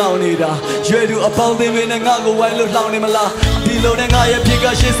လေးပြီးငောင်းနေတာရွယ်သူအပေါင်းသေးမင်းနဲ့ငါကိုဝိုင်းလို့လှောင်နေမလားဒီလိုနဲ့ငါရဲ့ဖြစ်က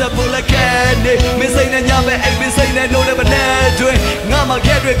ရှင်းဆက်ဖို့လက်ခဲနေမင်းစိတ်နဲ့ညမဲ့အိမ်မင်းစိတ်နဲ့လို့လည်းမနဲ့တွေ့ငါမှ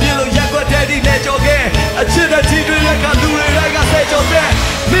ခဲ့တွေပြလို့ရက်ွက်တဲ့ဒီနဲ့ကြော်ခဲ့အချစ်တဲ့ချီတွေလည်းကလူတွေတိုင်းကဆဲကြော်တဲ့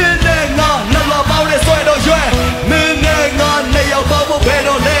မင်းနဲ့ငါနှလုံးပေါင်းနဲ့ဆွဲတော့ရွယ်မင်းနဲ့ငါနဲ့ရောက်ပေါင်းဖို့ဘယ်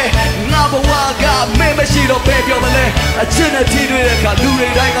တော့လဲငါဘဝကမင်းမရှိတော့ဘယ်ပြောမလဲအချစ်နဲ့ချီတွေလည်းကလူတွေ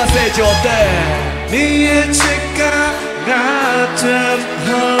တိုင်းကဆဲကြော်တဲ့你也只敢拿着后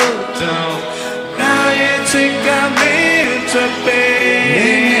头，那也只敢没准备。你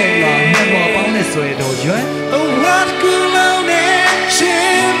那那我帮你睡多远？哦，我古老的生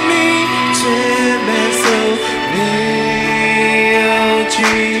命只没走，没有期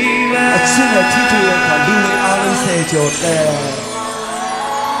望。现在提出来看，路里阿龙谁叫的？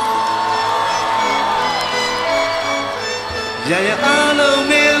呀呀，阿龙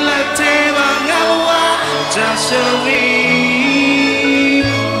没来接我，我加上你，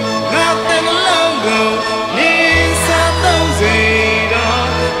我等个老狗，你啥都知道，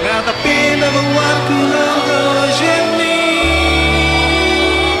我的边那么我古老的生命，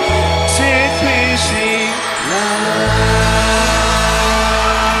谁会醒来？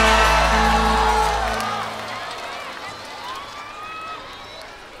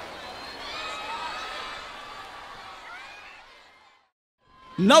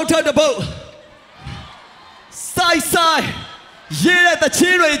နောက်ထပ်တစ်ပုတ်ဆိုင်ဆိုင်ရေးတဲ့တချ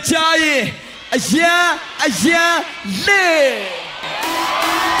င်းတွေကြားရင်အယံလေး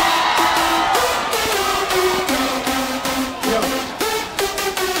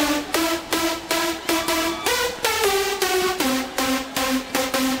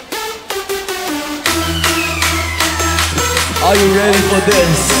Are you ready for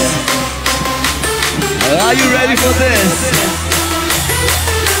this? Are you ready for this?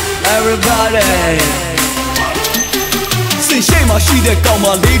 Everybody စိတ်ရှိမှရှိတဲ့ကောင်မ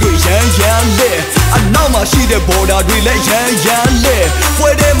လေးတွေရမ်းလက်အနောက်မှာရှိတဲ့ဘော်ဒါတွေလည်းရမ်းလက်ပွဲ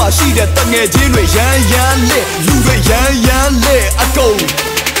ထဲမှာရှိတဲ့တငယ်ချင်းတွေရမ်းလက်လူတွေရမ်းလက်အကုန်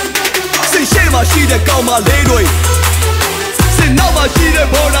စိတ်ရှိမှရှိတဲ့ကောင်မလေးတွေစိတ်နောက်မှာရှိတဲ့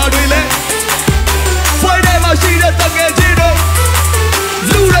ဘော်ဒါတွေလည်းပွဲထဲမှာရှိတဲ့တငယ်ချင်းတွေ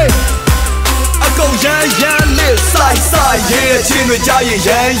လူတွေအကုန်ရမ်းလက်ဆိုင်ရဲ့ချင်းတွေကြားရင်ရ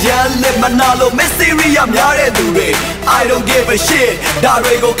မ်းလက်မနာလို့ mystery ရများတဲ့သူတွေ I don't give a shit ဒါ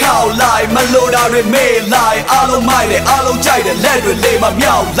တွေကိုခောက်လိုက်မလို့ဒါတွေမေ့လိုက်အားလုံးမိုက်တယ်အားလုံးကြိုက်တယ်လက်တွေလေးမ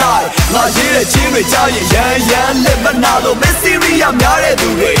မြောက်လိုက်ငါရေးတဲ့ချင်းတွေကြားရင်ရမ်းလက်မနာလို့ mystery ရများတဲ့သူ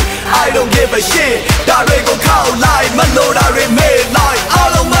တွေ I don't give a shit ဒါတွေကိုခောက်လိုက်မလို့ဒါတွေမေ့လိုက်အား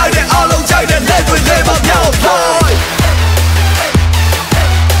လုံးမိုက်တယ်အားလုံးကြိုက်တယ်လက်တွေလေးမမြောက်လိုက်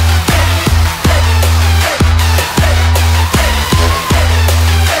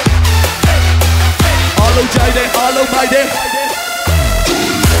အားလုံးကြိုက်တယ်အားလုံးမိုက်တယ်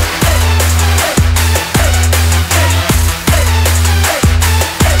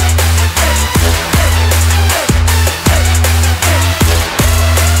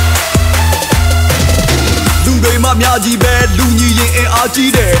လူတွေမှများကြီးပဲလူကြီးရင်အင်အား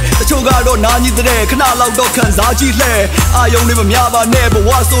ကြီးတယ်တချို့ကတော့နာကြီးတဲ့ခဏလောက်တော့ခံစားကြည့်လှဲအာယုံတွေမများပါနဲ့ဘဝ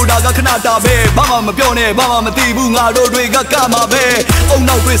ဆိုတာကခဏတာပဲဘာမှမပြောနဲ့ဘာမှမသိဘူးငါတို့တွေကကမှာပဲအုံ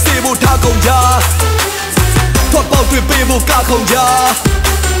နောက်တွေစေဖို့ထားကုန်ကြထွက်ပေါက်တွေပေးဖို့ကခုန်ကြ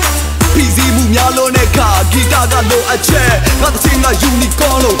ပြည်စည်းမှုများလို့နဲ့ခါဂီတာကလိုအချက်ငါတချင်းကယူနီ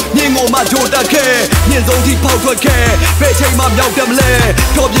ကောင်းလို့မြင်ကိုမှဂျိုတက်ခဲ့မြင်ဆုံးထိဖောက်ထွက်ခဲ့ဘယ်ချိန်မှမြောက်တယ်မလဲ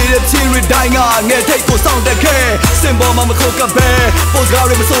တော်ပြေတဲ့ချင်းတွေတိုင်းကငယ်ထိတ်ကိုစောင့်တက်ခဲ့စင်ပေါ်မှာမခုတ်ကပဲပို့စကား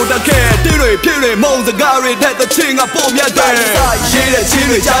တွေမစိုးတက်ခဲ့တီးတွေဖြစ်တွေမုံစကားတွေတဲ့တချင်းကပုံမြတ်တယ်ရေးတဲ့ချင်း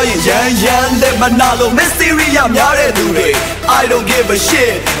တွေကြားရင်ရမ်းလက်မနာလို့ mystery ရများတဲ့သူတွေ I don't give a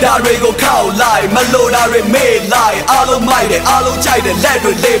shit ဒါတွေကိုခောက်လိုက်မလို့ဒါတွေမေ့လိုက်အားလုံးမိုက်တယ်အားလုံးကြိုက်တယ်လက်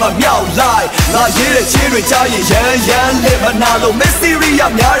တွေလေးမမြောက်လိုက်ငါရေးတဲ့ချင်းတွေကြားရင်ရမ်းလက်မနာလို့ mystery ရ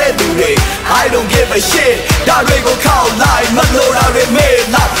များတဲ့သူတွေ I don't give a shit ဒါတွေကိုခောက်လိုက်မလို့ဒါတွေမေ့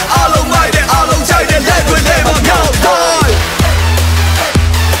လိုက်အားလုံးမိုက်တယ်အားလုံးကြိုက်တယ်လက်တွေလေးမမြောက်လိုက်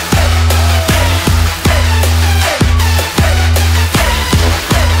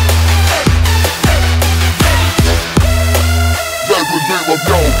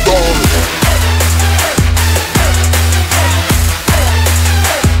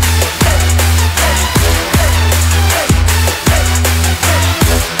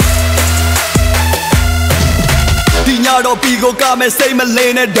တော့ပြီးကိုကမဲ့စိတ်မလ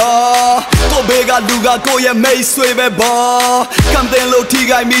င်းနဲ့တော့ကိုဘေးကလူကကိုရဲ့မိတ်ဆွေပဲဘောကံတင်လို့ထိ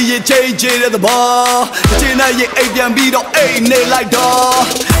ခိုက်မိရင်ချိန်ချတဲ့သဘောအချင်းနဲ့ရင်အိပ်ပြန်ပြီးတော့အိတ်နေလိုက်တော့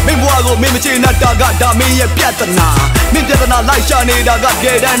မင်းဘွားကိုမင်းမချင်တဲ့တာကဒါမင်းရဲ့ပြဿနာမင်းပြဿနာလိုက်ရှာနေတာက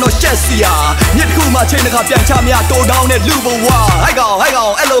ကြဲတန်းတော့ရှက်စရာမြစ်တစ်ခုမှချိန်တစ်ခါပြန်ချမြတိုးတောင်းတဲ့လူဘဝဟိုက်ကောင်အဲ့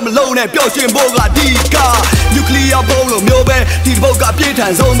လိုမလုံးနဲ့ပျော်ရွှင်ဖို့ကအဓိကနျူကလ ီးယားဘုံလိုမျိုးပဲဒီတစ်ပုတ်ကအပြည့်ထ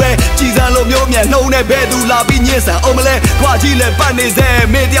န်ဆုံးပဲကြည်စံလိုမျိုးမြန်နှုံးနဲ့ဘဲသူလာပြီးညှင်းဆန်အောင်မလဲခွာကြီးလဲပတ်နေစေ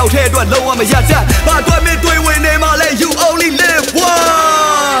မင်းတယောက်ထဲအတွက်လုံးဝမရတတ်ဘာအတွက်မင်းတွေးဝင်နေမှလဲ you only live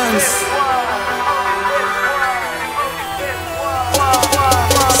once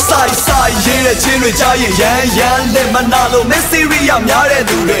Sai Sai ရေးတဲ့ချင်းတွေကြားရင်ရန်လက်မနာလို့ Mysteria များတဲ့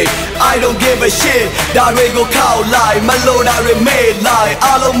သူတွေ I don't give a shit ဒါတွေကိုခောက်လိုက်မလို့ဒါတွေမေ့လိုက်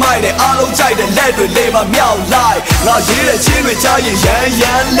အားလုံးမိုက်တယ်အားလုံးကြိုက်တယ်လက်တွေလေးပါမြောက်လိုက်ငါရေးတဲ့ချင်းတွေကြားရင်ရ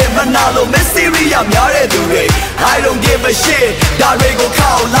န်လက်မနာလို့ Mysteria များတဲ့သူတွေ I don't give a shit ဒါတွေကို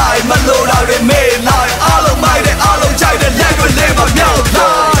ခောက်လိုက်မလို့ဒါတွေမေ့လိုက်အားလုံးမိုက်တယ်အားလုံးကြိုက်တယ်လက်တွေလေးပါမြောက်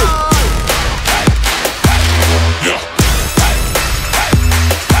လိုက်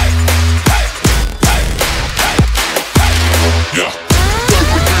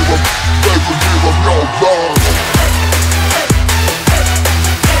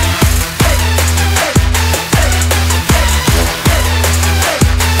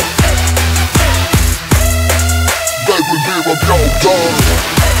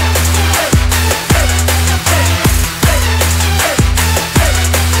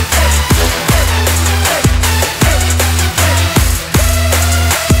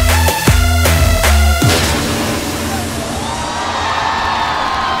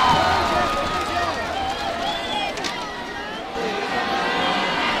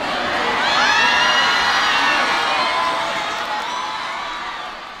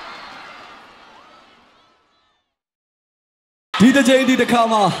ဒီတစ်ချိန်ဒီတစ်ခါ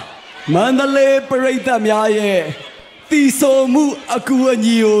မှာမန္တလေးပရိသတ်များရဲ့တီဆိုမှုအကူအ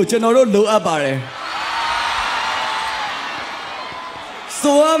ညီကိုကျွန်တော်တို့လိုအပ်ပါတယ်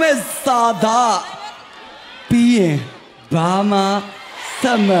ဆိုရမယ့်စာသားပြီးရင်ဘာမှဆ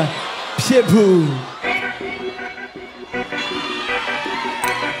က်မဖြစ်ဘူး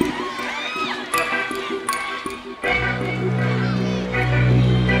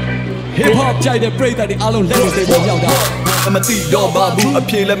Hip hop ကြိုက်တဲ့ပရိသတ်တွေအားလုံးလက်တွေစိတ်ပေါ်ရောက်တာမသိတော့ပါဘူးအ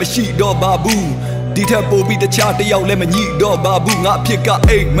ဖြေလည်းမရှိတော့ပါဘူးဒီထက်ပိုပြီးတခြားတယောက်လည်းမညှိတော့ပါဘူးငါအဖြစ်က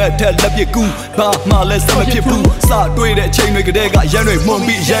အိမ်မက်ထက်လက်ပြကူဘာမှလည်းဆက်မဖြစ်ဘူးစတွေ့တဲ့အချိန်တွေကတည်းကရန်တွေမှုန်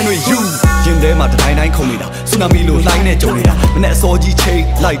ပြီးရန်တွေယူရင်ထဲမှာတိုင်းခုန်နေတာဆူနာမီလိုလှိုင်းနဲ့ကြုံနေတာမနဲ့အစောကြီးချိန်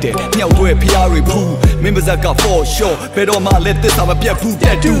လိုက်တယ်မြောက်တွဲဖျားတွေဖူးမင်းပါဇက်က for sure ဘယ်တော့မှလည်းသစ္စာမပြတ်ဘူးတ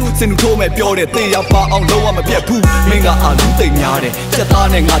က်တူစင်တူထိုးမဲ့ပြောတယ်သင်ရပါအောင်လုံးဝမပြတ်ဘူးမင်းကအာလူသိမ့်များတယ်ချက်သား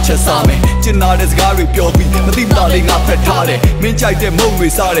နဲ့ငါချက်စားမယ်ကျင်နာတဲ့စကားတွေပြောပြီးမသိမသားလေးငါဖက်ထားတယ်မင်းကြိုက်တဲ့မုံတွေ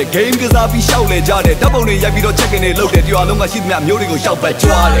စားတယ် game ကစားပြီးရှောက်လေကြတယ်ဓာတ်ပုံတွေရိုက်ပြီးတော့ check in တွေလုပ်တယ်တရားလုံးကရှိသမျှမျိုးတွေကိုရှောက်ပတ်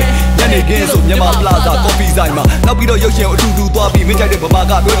ကြွားတယ်ညနေခင်းဆိုမြန်မာပလာဇာ coffee ဆိုင်မှာနောက်ပြီးတော့ရုပ်ရှင်အထူးထူးသွားပြီးမင်းကြိုက်တဲ့ဗမာ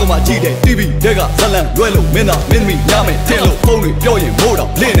ကတွဲကုန်မှာကြည့်တယ် TV တွေကဇလန်လွဲလို့မင်းသားမင်းသမီးညမယ်တင်လို့ဖုန်းတွေပြောရင်မိုးတော့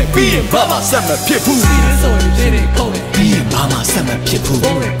လင်းနေပြီးရင်ဘာမှဆက်မဖြစ်ဘူးဆိုရင်တင်းနေကုန်တယ်ပြီးရင်ဘာမှဆက်မဖြစ်ဘူး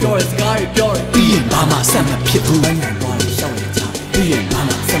ဖုန်းတွေပြောတဲ့စကားတွေပြောတယ်ပြီးရင်ဘာမှဆက်မဖြစ်ဘူးနိုင်ငံတော်တွေရှောက်နေကြပြီးရင်ဘာ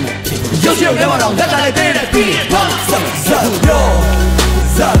မှဆက်မဖြစ်ဘူးရုပ်ရှင်တွေမှာတော့လက်ကလည်းတင်းနေပြီးရင်ဘာမှဆက်မဖြစ်ဘူး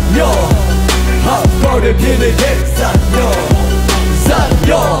ဇာညောဟာပေါ်တဲ့ပြင်းနေတဲ့ဇာညော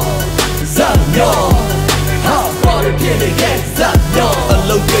ဟာပေါ်တဲ့ပြင်းနေတဲ့ဇာညောအ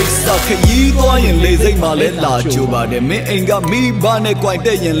လုပ်ကိစ္စခရီးသွားရင်လေစိတ်မှလဲလာကြိုပါတယ်မင်းအိမ်ကမိဘနဲ့ကြွိုင်တ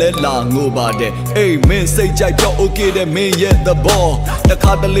က်ရင်လဲလာငိုပါတယ်အေးမင်းစိတ်ကြိုက်တော့ okay တဲ့မင်းရဲ့သဘောတ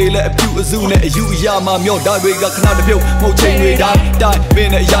ခါတလေလဲအပြူအစုနဲ့အယူအရမှာမျောဓာတ်တွေကခဏတစ်ပြုတ်မှုတ်ချိန်တွေတိုင်းမ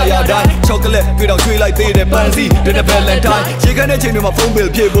င်းနဲ့ရတိုင်းချောကလက်တွေ့တော့ကျွေးလိုက်သေးတယ်ပန်းစီတဲ့ဘယ်လန်တိုင်းရေခမ်းတဲ့ချိန်တွေမှာဖုန်းဘယ်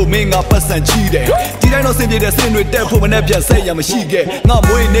ဖြည့်ဖို့မင်းကပတ်စံချီးတယ်ဒီတိုင်းတော့စင်ပြေတဲ့စင်တွေတက်ဖို့မနဲ့ပြန်ဆက်ရမရှိခဲ့ငါ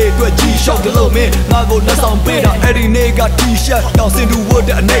မွေးနေအတွက်ကြီးရှောက်တလို့မင်းငါကိုလက်ဆောင်ပေးတာအဲ့ဒီနေ့က T-shirt တောင်စင်တူဝတ်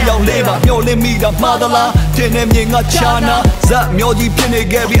တဲ့အနေရောင်လေးမှာမျောလင်းမိတာမှားသလားထင်းနေမြင်ငါချာနာဇက်မျောကြီးဖြစ်နေ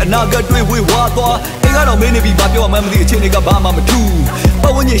ခဲ့ပြီးအနာဂတ်တွေဝေဝါသွားအိမ်ကတော့မင်းနေပြီးဘာပြောမှမသိအခြေအနေကဘာမှမထူးပ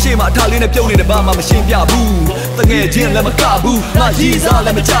တ်ဝန်းကျင်ရှေ့မှာအထားလေးနဲ့ပြုံးနေတဲ့ဘာမှမရှင်းပြဘူးတငယ်ချင်းလည်းမကဘူးငါရည်စားလ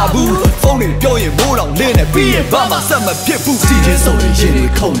ည်းမကြဘူးဖုန်းတွေပြောရင်မိုးတောင်လင်းနေပြီးရင်ဘာမှဆက်မဖြစ်ဘူးစီချင်းစုံရင်ရှင်တွေ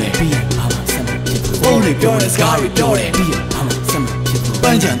ခုန်နေပြီးရင်ဘာမှဆက်မဖြစ်ဘူးဖုန်းတွေပြောတဲ့စကားတွေပြောတယ်ပြီးရင်ဘာမှဆက်မဖြစ်ဘူးပ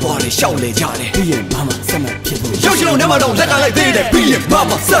န်းချံသွားတယ်ရှောက်လေကြတယ်ပြီးရင်ဘာမှဆက်မဖြစ်ဘူးရုပ်ရှင်လုံးထဲမှာတော့လက်ကလိုက်သေးတယ်ပြီးရင်ဘာ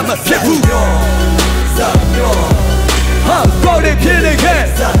မှဆက်မဖြစ်ဘူးဇာညောဟာပေါ်တဲ့ပြင်းနေခဲ့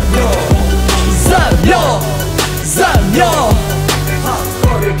ဇာညောဟာ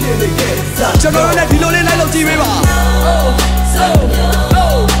ပေါ်တဲ့ပြင်းနေခဲ့ကျွန်တော်လည်းဒီလိုလေးလိုက်လို့ကြည့်ပေးပါ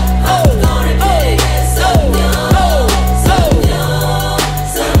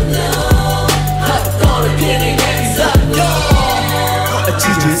အ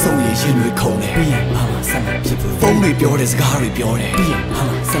ချီချင်းဆုံးရင်ရင်တွေခုန်နေပြီးရင်ဘာမှဆက်မဖြစ်ဘူးဖုန်းတွေပြော တဲ့စကားတွေပြောတယ်ပြီးရင်ဘာ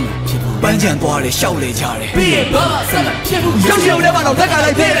မှဆက်မဖြစ်ဘူးပန်းချံသွားတယ်ရှောက်လေကြတယ်ပြီးရင်ဘာမှဆက်မဖြစ်ဘူးရုပ်ရှင်ထဲမှာတော့လက်က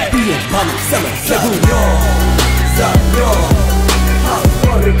လိုက်သေးတယ်ပြီးရင်ဘာမှဆက်မဖြစ်ဘူးရောဇာရောဟာ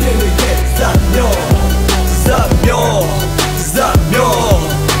ပေါ်ရပြည့်ရဲ့ဇာရောဇာရောဇာရော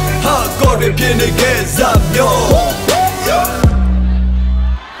ဟာကောရပြည့်ရဲ့ဇာရော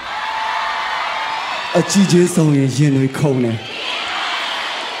အကြီးကြီးဆုံးရင်ရင်တွေခုန်တယ်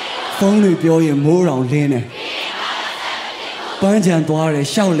ဖုန်းတွေပြောရင်မိုးတောင်လင်းတယ်ပန်းချံသွားတယ်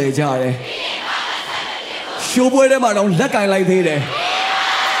ရှောက်လေကြတယ်ရှိုးပွဲထဲမှာတော့လက်ကင်လိုက်သေးတယ်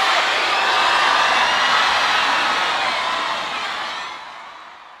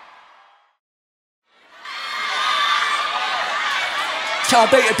ခြာ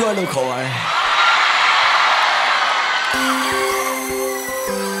တိတ်အတွက်လို့ခေါ်ပါတယ်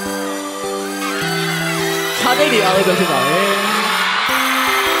ခြာတိတ်တွေအားလုံးပဲဖြစ်ပါတယ်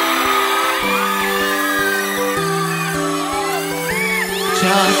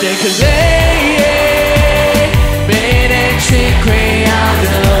ခြာတိတ်ကလေးမင်းနဲ့ချစ်ခွေရတ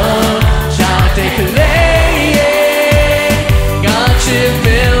ယ်ခြာတိတ်ကလေးငါချစ်မ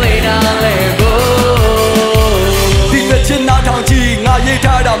လေးနာလေဘောဒီမချင်နာထောင်ကြီးငါရေး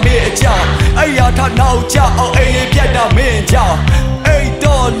ထားတာမင်းအကြောင်းအဲ့ရထားနောက်ကြအောင်အိမ်ရင်ပြတ်တာမင်းကြောင့်အိတ်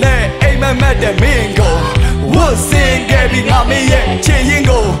တော့လဲအိမ်မက်မက်တဲ့မင်းကိုဝတ်စင်ခဲ့ပြီးငါမင်းရဲ့ချစ်ရင်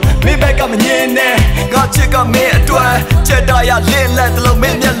ကိုမင်းဘက်ကမငင်းနဲ့ငါချစ်ကမင်းအတွက်ချက်တာရလင်းလက်တလုံးမ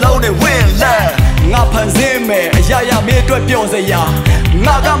င်းမျက်လုံးနဲ့ဝင်လက်ငါဖန်ဆင်းမယ်အရာရာမင်းအတွက်ပြောစရာ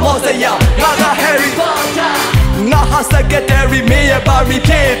ငါကမောစရာငါက Harry Potter ငါဟာစကက်တရီမင်းရဲ့ပါမီ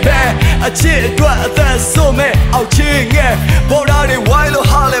ဖြစ်ပဲအချစ်အတွက်အသက်ဆုံးမဲ့အောက်ချင်းငယ်ပေါ်တာတွေဝိုင်းလို့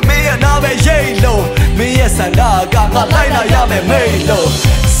ဟာလေမင်းရဲ့နာပဲရိတ်လို့မင်းရဲ့စန္ဒကငါလိုက်လာရမယ်မိတ်လို့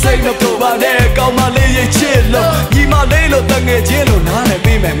စိတ်မပူပါနဲ့ကောင်းမလေးရဲ့ချစ်လို့ညီမလေးလို့တငယ်ချင်းလို့နားလည်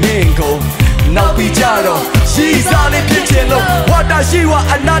ပေးမယ်မင်းကိုနောက်ပြီးကြတော့ရှိစားလေးဖြစ်ချင်လို့ဝါတာရှိဝ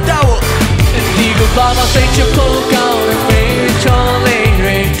အနာတာကိုဒီကဘာမစိတ်ချဖို့ကောင်းတယ်မင်းချောလေး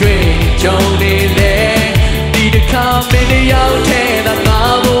တွေကြုံနေလေဒီတခါမင်းရောက်တဲ့ငါ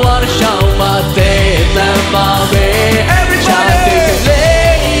ဘဝရှောင်းမတဲ့တမ်းပါပဲ Everybody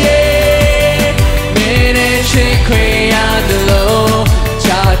မင်းနဲ့ချစ်ခွေရတယ်လို့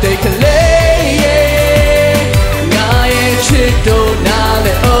ချာတဲ့ကလေးငါရဲ့ချစ်တို့နား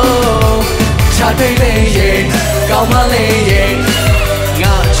လေချာတဲ့လေးရဲ့ကောင်းမလေးရဲ့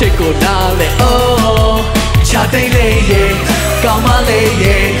ငါချစ်ကိုနားလေချာတဲ့လေးရဲ့ကောင်းမလေး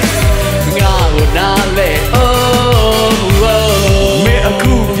ရဲ့ငါကိုနားလေမင်းအ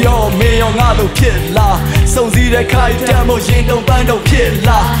ခုပြောမင်းရောငါတို့ဖြစ်လားစုံစည်းတဲ့ခိုင်တမ်းမို့ရင်တုံပန်းတော့ဖြစ်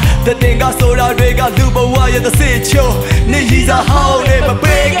လားတဲ့တင်ကဆိုတာတွေကလူဘဝရဲ့သစ်ချိုးနေရီစားဟောင်းနဲ့မ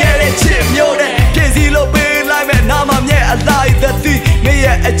ပေးခဲ့တဲ့ချစ်မျိုးနဲ့ပြည့်စည်လို့ပေးလိုက်မဲ့နာမမြဲအလိုက်တဲ့သီးနေ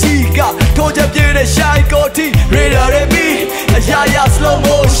ရဲ့အကြီးကထိုးချက်ပြည့်တဲ့ရှိုင်းကိုတီရေဒါရမီအရာရာ slow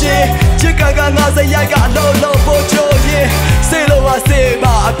motion ချစ်ကငါစရိုက်ကအလုံးလုံးပို့ချိုးရင်စေလို့ပါစေ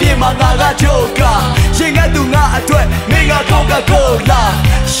ပါအပြစ်မှာငါကချိုးကရင်ကသူငါအတွက်မင်းကကောင်းကကိုလာ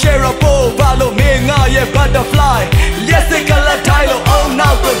share a bowl ဘာလို့မင်းငါရဲ့ butterfly yes it can let tie လို့ oh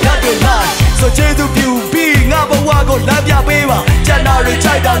now ကိုရတဲ့ line so ကျေးဇူးပြုပြီးငါဘဝကိုလမ်းပြပေးပါကျန်တာတွေ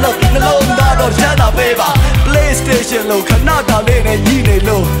ခြိုက်တာလို့နှလုံးသားတော့ရတာပေးပါ PlayStation လို့ခဏတာလေးနဲ့ညီနေ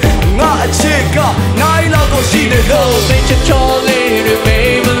လို့ငါအချစ်ကနိုင်လောက်ကိုရှိနေလို့စိတ်ချောလေးတွေ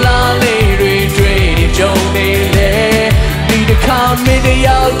မေးမလားလေးတွေတွေ့နေကြုံနေလေဒီတခါမင်း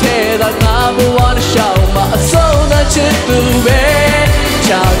ရောက်တဲ့ငါဘဝရှောင်းမှာအဆုံးသချစ်သူပဲ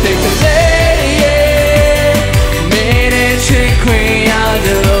ချာတဲ့ကလေးမင်းနဲ့ချစ်ခွင့်ရတ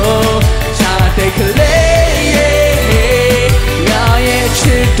ယ်လို့ချာတဲ့ကလေးငါရဲ့ချ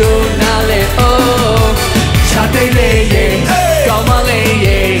စ်တို့နားလေချာတဲ့လေးရဲ့ကောင်းမလေး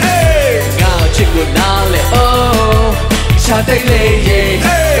ရဲ့ငါချစ်ကိုနားလေချာတဲ့လေးရဲ့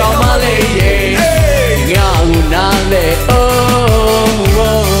ကောင်းမလေးရဲ့ငါကိုနားလေ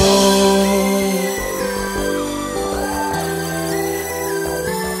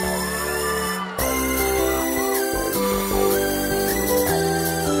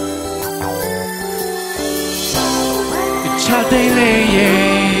ချာတဲ့လေး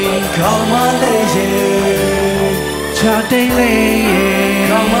ရဲ့ကောင်းမလေးရဲ့ချာတဲ့လေးရဲ့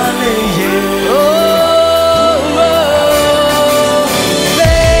ကောင်းမလေးရဲ့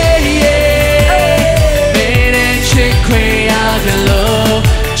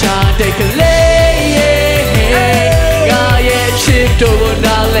take a lay ga ye chit do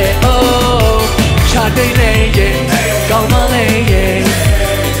na le cha dai le ye kaung ma le ye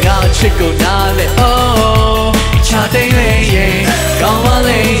ga chit ko na le cha dai le ye kaung ma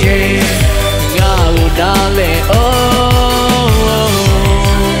le ye ga wo na le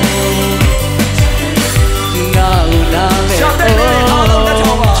ga wo na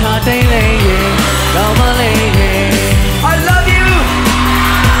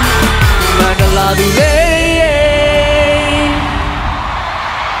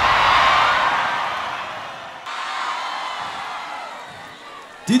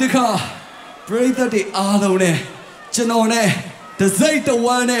ဒီတစ်ခါပရိသတ်တွေအားလုံးနဲ့ကျွန်တော်နဲ့တစိမ့်တဝ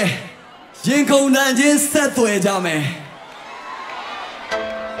မ်းနဲ့ရင်ခုန်တန်ချင်းဆက်သွယ်ကြမယ်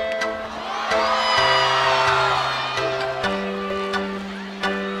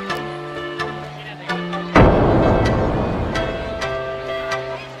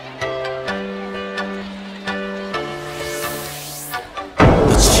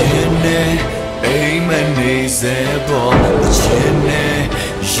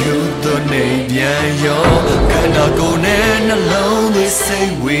You the name, yeah, yo. Can I go in alone? They say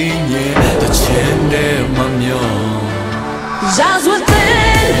we need the chende, mamyo. Just what they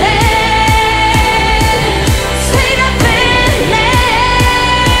say that they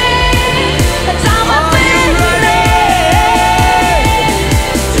the time of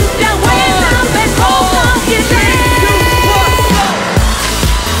to the way I'm back home.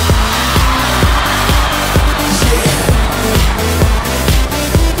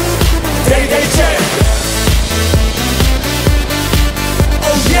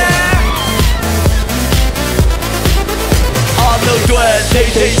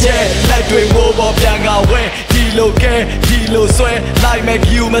 They like we move up young away. Dilo get, dilo sweat, like make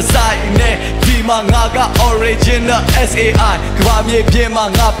you Messiah. Dimanga original SAI. Kwame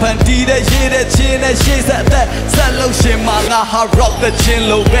Pimanga Pandida, Yeda Chin and she's at that. Salotion Manga, her rock the chin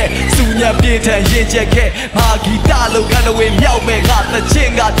low back. Sunya Pita, Yejake, Magita, look at the way Myo got the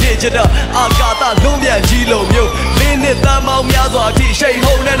chinga digital. I got that Lumia Gilo Mu. Minute the Mount Yazo, T-Shay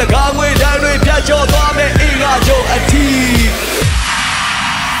Hole and the Gangway, down with Piacho, Dame, Ingajo, and tea.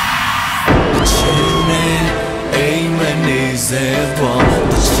 Amen is everyone.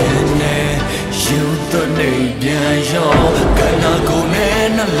 The chene, you the name, yeah, yo. Can I go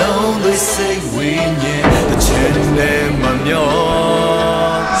in alone? They say we need the chene, mamyo.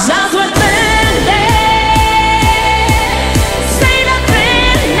 Sounds what they say that they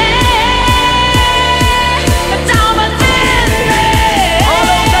but down my they all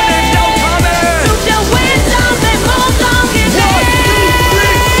of that is down coming. Took your way down, they moved on, get there.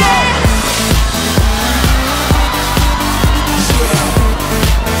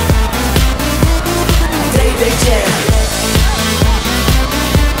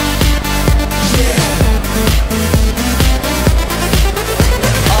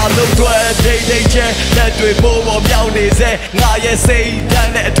 They that we move on down is it. Now you say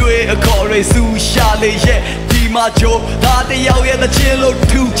that we a chorus to Charlie, yeah. Dimajo, that the young and the chillo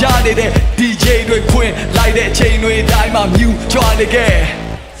to Johnny, DJ do queen like that chain with diamond, you trying to get.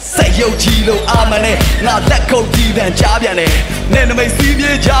 Say yo, Gilo, Amane, not that go deep and Jabiane. Then may see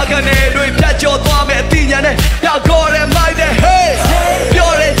me Jagane, do it touch your thumb at Tiane. Now go and buy the hay,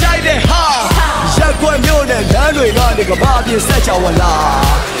 you're a giant ha. Jaguar Mune, and we got the Kabyar, such a wala.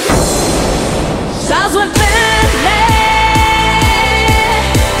 Sounds what they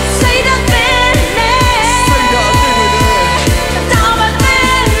say that down my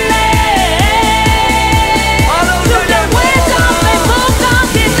to the way down, they moved on,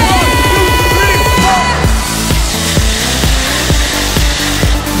 get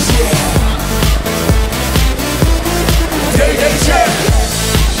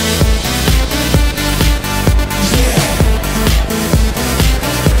there. They check.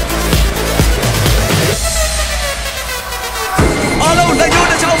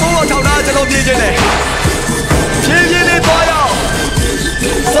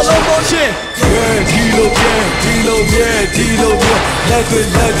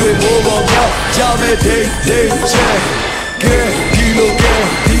 Let me move on now. Jame they check.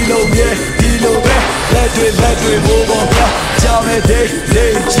 Dilo let me move on now. Jame they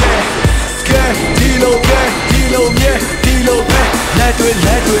check. Dilo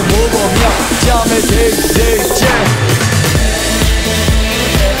let me move on now. Jame they check.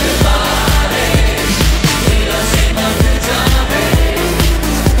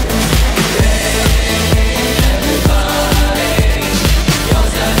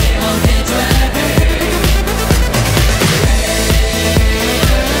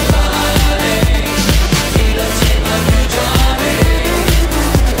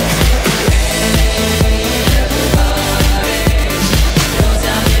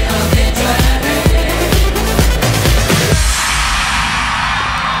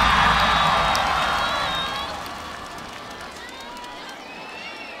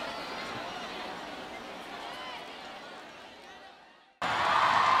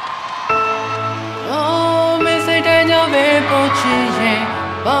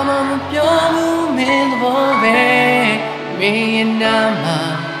 Me and Nama,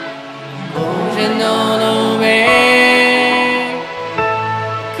 ocean all over.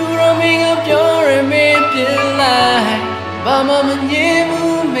 Could I make up your image light? Mama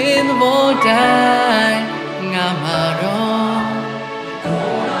Manimu made the boy die. Namaro.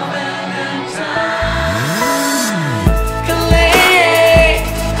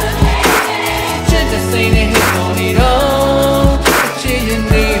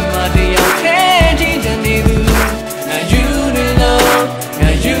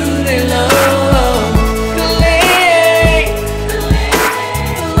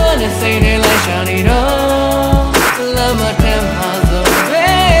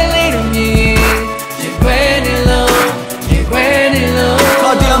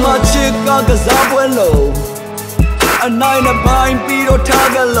 Zabwelo a nine a pine Piro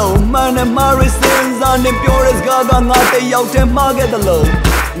Tagalo, man and Marisons and the purest gaga, not the out and market the low.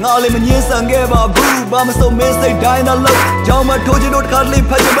 Nalim and yes and gave a boo, Bama so miss they dine a low. Jama told you not cuddly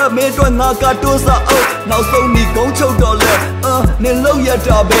pajama made to Naka Tosa. Oh, now so Nico Chodole, Nilo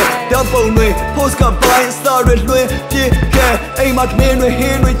Yatabe, Double way, Postcard Pine, started with Pick, aim at men with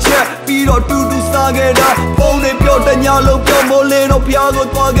Henry Chat, Piro to do Sageda, Pone Piota Yalo, Piamolino, Piago,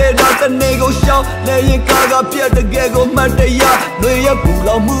 Pageda, the Nego shout, laying Kaga, Pieta Gego, Mataya, Noya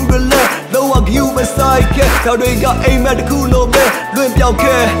Pula, Murele, no one you beside cat, how they got aim at the cool bed, Limp your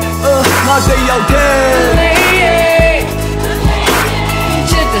care, not say out there.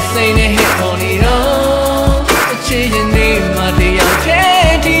 Just the same hit on it all. Change your name, my day out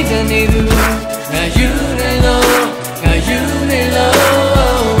there, teaching you. Now you know, now you know.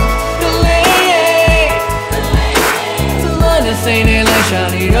 The line is saying it like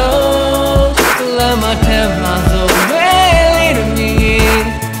shiny road. The line my temp, my soul, really to me.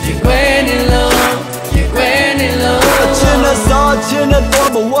 You're going low, you're going low. Chin at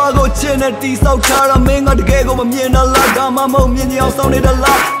Bobo Wago, Chin at the South Taraming, the Gago, Mina Lagama, Minion sounded a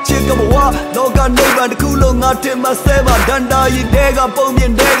lot. Chickawa, Loga neighbor, the Kulo, Natima Seva, Danda, Yidega,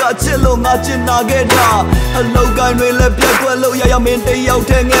 Pomian Dega, Chilo, Machin Nageda. Hello, guy, we let Piaguelo, Yaminte,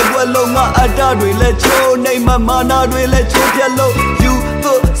 Yotang, Eguelo, Atadri, let your name, Mana, we let you yellow. You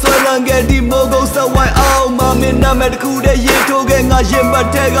Soilang get the Mogo, so why oh, Mamina Medical, the Yeto gang, I Jimba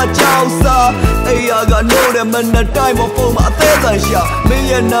Tega Chausa. Hey, I got no them in the time of my Thesha.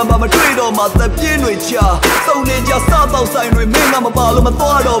 Me and Mama treat on my Sapin with ya. So ninja South outside with me, I'm a ball of my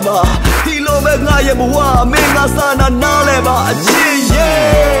thought over. He love it, I am a Minga Sana Naleva,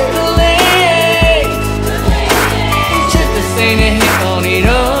 Just the same hit on it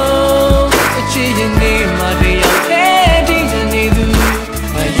all. The cheating name, my day out there, teaching you.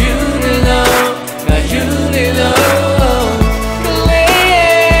 Now you know, now you know.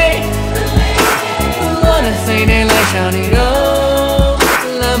 Say they like shiny road.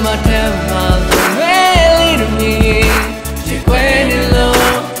 Lama tempa, really to me. You're going low,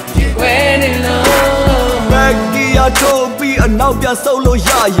 you're going low. Baggy, I told me a now be solo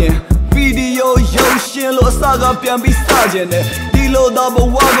yayin. Video Yoshin, Lo Saga Pian be sergeant. Dilo double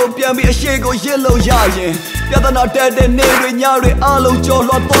wago Pian be a shako yellow yayin. Piatana dead and name Yari Alo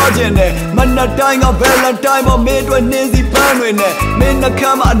Jolo Torgene. Mana dying of Valentine or made when Nizzy Panwine. Mina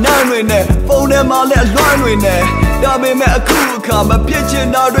Kama Nanwine. Phone them all let Luanwine. Dami met a cool come a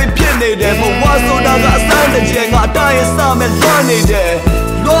pitching out with Pinny there. But what's so that got standard jang? I die in some and Lonnie there.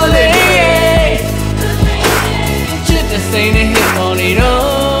 Lonnie. Just the same hit on it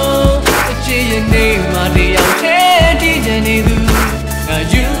all. The cheating name, my day out there, teaching you. Now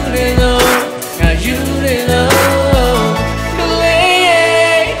you know, now you know.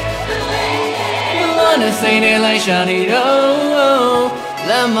 Say they like shiny road.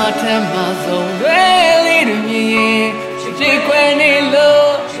 Let my temper so really to me. Take when it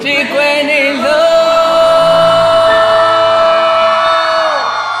low, take when it low.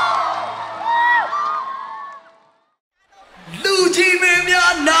 Luigi Mimia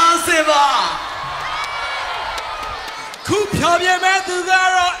Nanseva Kupia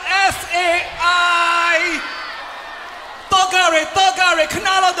Metugaro SAI Togare,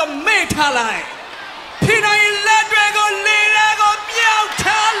 Canalo the Metalai. Pino Electrico Lego Myo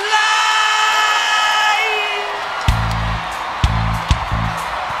Kyawt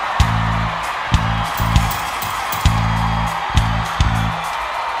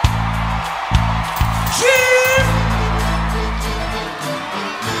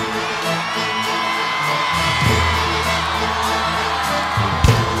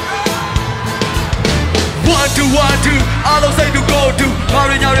One, two, all of say to go to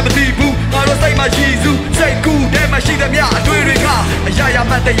Mariana Matibu, I don't say my Jesus, say good, then my shit of ya, do it, Yaya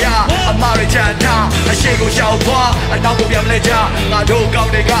Mataya, a Marichana, a Shago Shawa, a Nagoya Leja, I don't go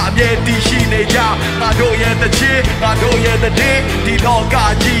the gap yet, Dishi Neja, I don't yet the chick, I don't yet the day, the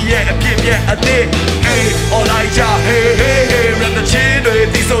Loga G, a Pip, a day, hey, all I ja, hey, run the chin,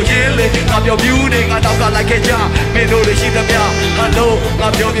 it's so yelling, I ပြောပြူးနေငါနောက်ကလိုက်ခဲ့ကြမင်းတို့တွေရှိသမျှဟယ်လိုငါ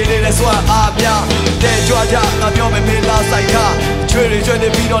ပြောပြနေတဲ့စွမ်းအားပြတဲ့ကြွားကြငါပြောမယ်မင်းလားဆိုင်ခါချွေတွေချွေနေ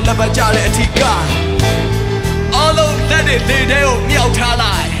ပြီးတော့လက်ပတ်ကြတဲ့အထီးကအားလုံးလက်တွေလေတဲ့ကိုမြောက်ထား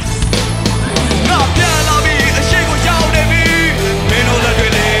လိုက်ငါပြန်လာပြီအရှိကိုရောက်နေပြီမင်းတို့လက်တွေ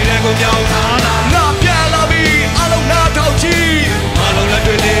လေတဲ့ကိုမြောက်ထားလိုက်ငါပြန်လာပြီအားလုံးနားထောင်ကြည့်အားလုံးလက်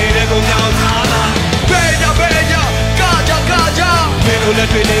တွေလေတဲ့ကိုမြောက်ထားလိုက်ဘယ်ကြဘယ်ကြကာကြမင်းတို့လက်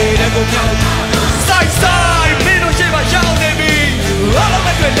တွေလေတဲ့ကိုမြောက်ထားလိုက်ဆိုင်မင်းတို့ရှိမှရောက်နေပြီအားလုံးလ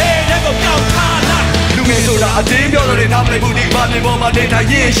က်တွေလေတဲ့ကိုမြောက်ထားလိုက်လူငယ်ဆိုတာအတင်းပြောလို့နားမလည်ဘူးဒီဘာမြေပေါ်မှာနေထိုင်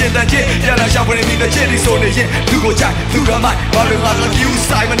ရင်ရှင်တန်ချင်းပြန်လာရှာဖွေနေပြီတဲ့ချင်းဒီဆိုနေရင်လူကိုကြိုက်လူကမိုက်ဘာလို့ငါက view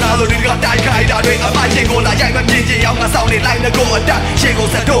ဆိုင်မနာလို့ဒီကတိုက်ခိုက်တာတွေအမိုက်ချင်းကိုလာရိုက်မမြင်ချင်အောင်ငါစောင်းနေလိုက်နဲ့ကိုအတက်ရှင်ကို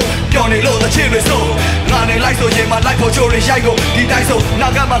ဆက်တော့ပြောနေလို့တဲ့ချင်းတွေဆိုငါနေလိုက်ဆိုရင်မှလိုက်ဖို့ချိုးတွေရိုက်ကိုဒီတိုင်းဆိုနော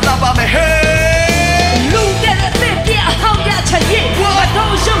က်ကမှလာပါမယ် hey လူတဲ့တဲ့ပြအဟောင်းရချင်ရင်ဘာ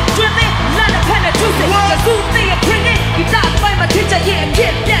တော့ရှုပ်ကျွတ်တဲ့လာတဲ့ဖက်နဲ့ထုစေရစုတဲ့ခင်းနေဒီတာပိုင်းမှာထစ်ချင်ရင်အပြ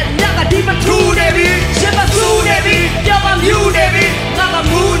ည့်ပြက်ညကဒီမထူနေပြီရှင်းမထူနေပြီပြောမမြူနေပြီငါက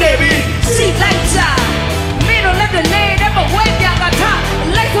မူနေပြီစီလိုက်ကြမင်းတို့လက်တွေလေတဲ့ဘဝပြကထား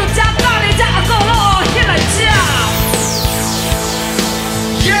လိုက်ကိုကြကားနေကြအကုန်လုံးဟစ်လိုက်ကြ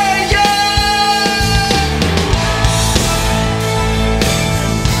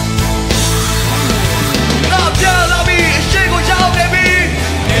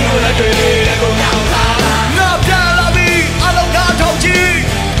တွေလေတဲ့ကိုမြောက်ထားလိုက်ငါပြန်လာပြီအလုံးနားထောင်ကြည့်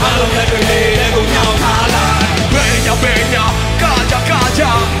အလုံးလက်တွေလေတဲ့ကိုမြောက်ထားလိုက်ဘယ်ကြောင့်ကာကြ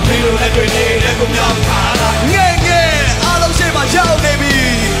မင်းတို့လက်တွေလေတဲ့ကိုမြောက်ထားလိုက်ငဲအလုံးရှိမှရောက်နေပြီ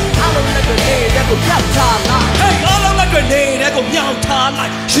အလုံးလက်တွေလေတဲ့ကိုမြောက်ထားလိုက်ဟေးအလုံးလက်တွေလေတဲ့ကိုမြောက်ထားလို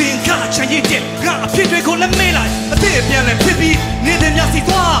က်ရှင်ကချင်ရတဲ့ငါအဖြစ်တွေကိုလက်မေးလိုက်အသေးပြန်လဲဖြစ်ပြီးနေတဲ့မြတ်စီ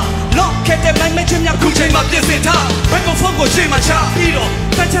သွားလော့ခဲ့တဲ့မိုင်းမဲချင်းများခုချိန်မှာပြည့်စင်ထားဘယ်ကောင်ဖုန်းကိုချိန်မှချပြီးတော့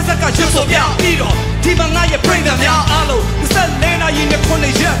တချက်ကရွတ်ဆိုပြပြီးတော့ဒီမှာငါရဲ့ပြိတ္တာများအားလုံး24နာရီနဲ့ခုနှ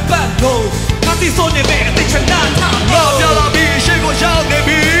စ်ရက်ပတ်လို့ငါသိဆိုနေမဲ့အသိချင်တာငါပြလာပြီရှေ့ကိုရောက်နေ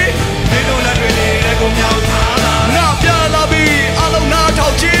ပြီမင်းတို့လက်တွေနေတဲ့ကိုမြောက်ထားလားငါပြလာပြီအလုံးနားထော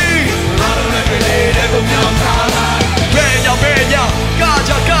င်ကြည့်ငါတို့လက်တွေနေတဲ့ကိုမြောက်ထားလားဘယ်ကြောင့်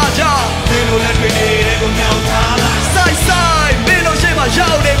ကာကြမင်းတို့လက်တွေနေတဲ့ကိုမြောက်ထားလားဆိုင်မင်းတို့ရှေ့မှာရော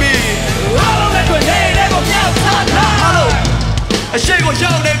က်နေပြီအလုံးလက်တွေနေတဲ့ကိုမြောက်ထားလားအလုံးအရှိကို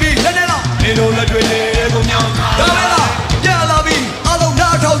ရောက်နေပြီလက်နဲ့လားမင်းတို့လက်တွေနေတဲ့ကိုမြောက်ထားဒါပဲလားပြန်လာပြီအလုံး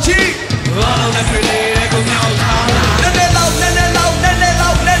နားထောင်ကြည့်အလုံးလက်တွေနေတဲ့ကိုမြောက်ထားလားလက်နဲ့လောက်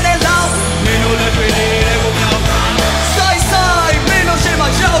မင်းတို့လက်တွေနေတဲ့ကိုမြောက်ထားဆိုင်မင်းတို့ရှေ့မှာ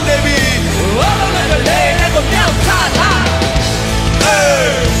ရောက်နေပြီအလုံးလက်တွေနေတဲ့ကိုမြောက်ထားလား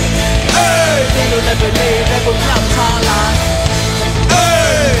မင်းတို့လက်တွေနေတဲ့ကိုမြောက်ထားလား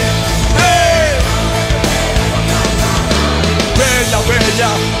ဘယ်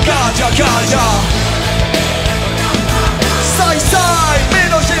ကြောင့်ကာကြဆိုင်မင်း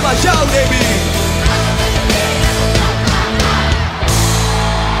တို့ရှိမှရောက်နေပြီ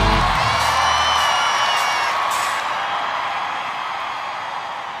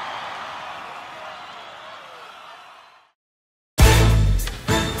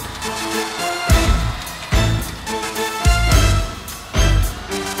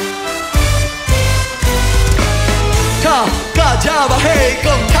ကြပါဟေး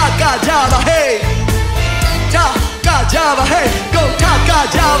ကုန်ထကကြပါဟေးကြပါဟေးကုန်ထက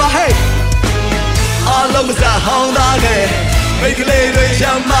ကြပါဟေးအလုံးမစားဟောင်းသားနဲ့မိတ်ကလေးတွေရ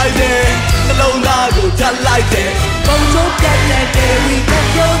မ်းမိုက်တယ်နှလုံးသားကိုထပ်လိုက်တယ်ပုံချိုးပြတ်တဲ့ဒေဝီက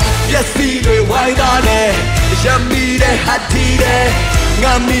ပြောမျက်စိတွေဝိုင်းသားနဲ့ရမ်းမိတဲ့ဟတ်တီတဲ့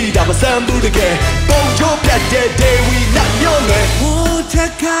ငါမိတာမဆန်းဘူးတကယ်ပုံချိုးပြတ်တဲ့ဒေဝီလက်မျိုးတွေဟိုထ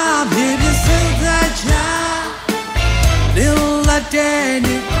ကမြေပြစိတ်သားချာLittle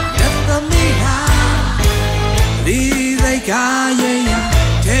Danny, let the me high. These they got ya,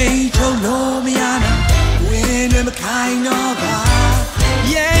 take your no me ana. When I'm kind of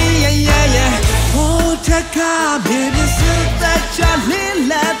yeah. Oh, take a baby, sit that Charlie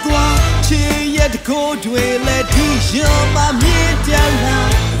let one. She yet go to a lady, my media.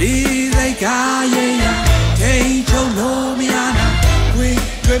 These they got ya, take your no me ana. When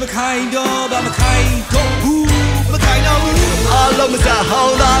I'm kind of, I'm a kind of. အလုံးမစားဟော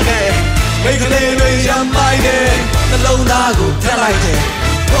င်းသားနဲ့မိတ်ကလေးတွေရမ်းမိုက်တယ်နှလုံးသားကိုထက်လိုက်တယ်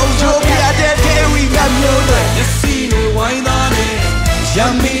ပုံချိုးပြတဲ့ဒေဝီကမျိုးတွေမျက်စိတွေဝိုင်းသားနဲ့ရ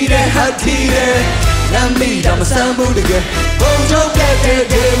မ်းမိတဲ့ဟတ်တီတဲ့လမ်းမိတာမဆန်းဘူးတကယ်ပုံချိုးပြတဲ့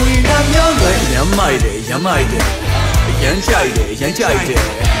ဒေဝီကမျိုးတွေရမ်းမိုက်တယ်ရမ်းကြိုက်တယ်ရမ်းခိုက်တယ်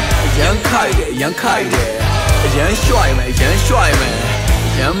ရမ်းရွှိုက်မယ်ရ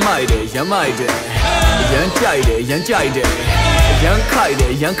မ်းမိုက်တယ်ရမ်းကြိုက်တယ် Young kite,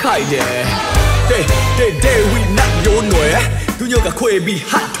 day we not your noe. Do you got quay be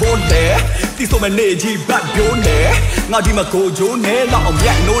hot on there? This woman needs you back your neck. Not in my gojo, now I'm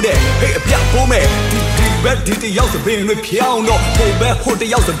yet no there. Hey, a black woman, did the house of being with piano, hold the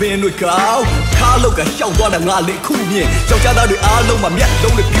house of being with cow. Carlo got shot one and I cool me. So that I know my Myat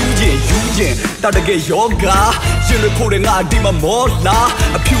don't Eugene. That I get your guy. You're recording I did my mola.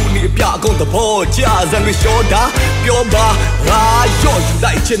 A puny piak on the board, jazz and we showed that. Your bar, yours you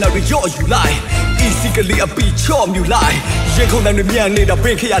like, generally yours you like. Easily a beat charm you lie. You can't let me need a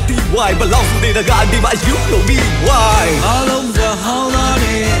break here, DY, but long to the goddamn you know me why. Along the hall on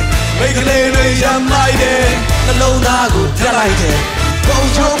it, make a lady jump like it. The low nago, tell like it. Go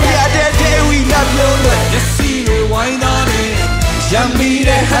show me at that day we not know it. Just see me wine on it. Yummy,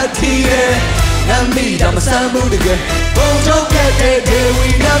 the hatty, and me, I'm a sample again. Go show me at that day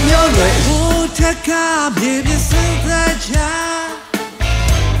we not know it. Oh, take up, baby, so that job.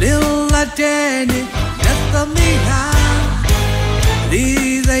 Little Danny, that's the Mita.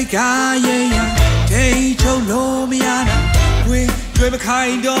 These they got take your no miana. We dream a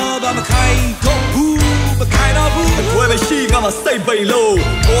kind of, I'm a kind of boo, a kind of boo. And when she got a stay below,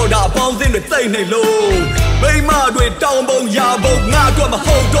 or that bounce in the thing they low. Bay mad with down bone, yabo, not got my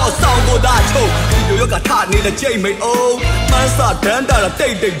whole door sound for that choke. You got caught in the Jamie O. Man, start down that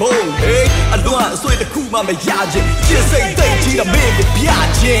day they bone. Hey, I don't want to sway the cool mama yajin. Just say they cheat a man with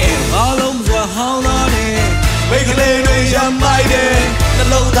piajin. Along the hall on it, make a lady jump like it.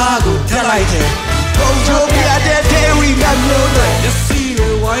 The low dago, tell like it. Go show me at that day we got no way. Just see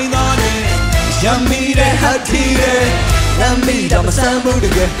the wine on it. Yummy, the hatty, and me, I'm a sample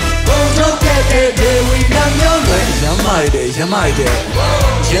again. Go show me at that day we got no way. Yamite.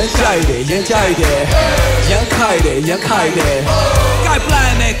 Young kite. Guy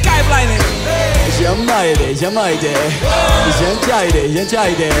blind me. Yamite. Young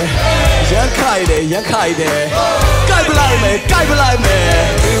kite. Guy blind me.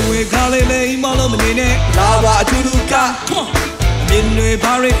 We call it a monomine. Lava to do car. In the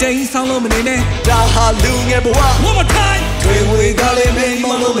barry day, Solomon. Daha loong ever One more time. we call it a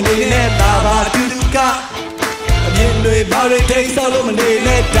monomine. Lava to do car. In the barry day, Solomon.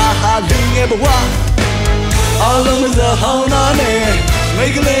 Daha loong ever all over the home on it.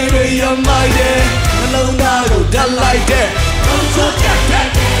 Make a lady young mighty. Alone nago, that like that.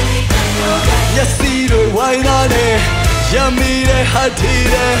 Yes, see the wine on it. Yummy, the hatty,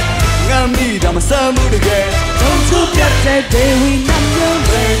 and me, I'm a sample again. Don't forget that day we not your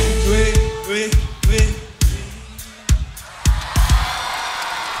way.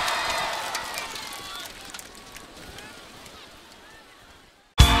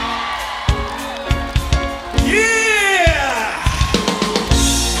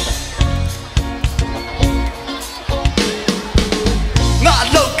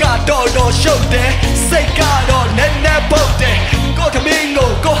 Show there, say God on and boat there. Go to Mingo,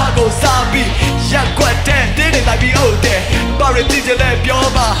 go Hago Sabi. Young Quaten, didn't I be old there? Barry did let your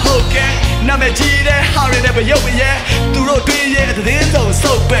hoke. Namaji, Harry never yo, yeah. To road be at the end of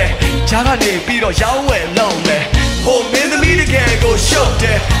so bad. Chagani, Piro, Yahweh, lonely. Home in the meeting, go show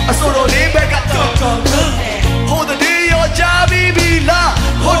there. I saw no name back up. Hold the day, your jabby be la.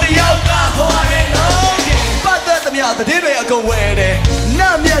 Hold the yoga, hold it. But that's the other day, I go where there.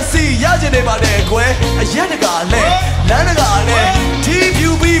 See, Yajane Bade, a Yanagale, Lanagale,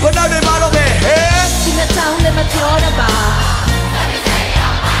 TUB, but not the bottom of it. In the town, never pure about.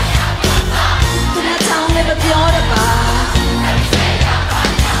 In the town, never pure about.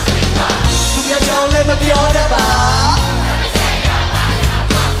 To your town, never pure about.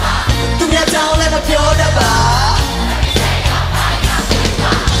 To your town, never pure about.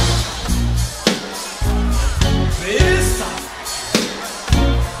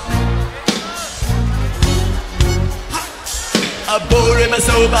 A bore my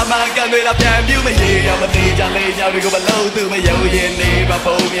soul, my man can wait up and you may hear. I'm a DJ, I go below to my yo, and my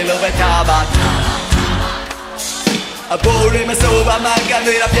phone, you know, Taba. A bore my soul, my man can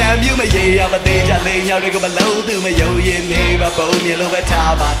wait up and you may hear. I'm a DJ, I go below to my yo, and my phone, you know,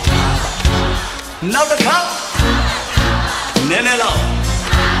 Taba. Now the cup, Nenelo.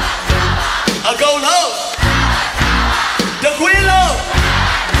 A go low, the Quillo.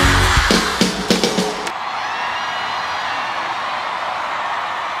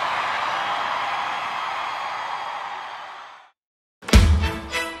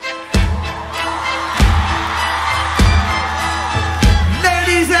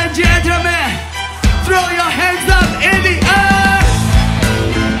 Gentlemen, throw your hands up in the air.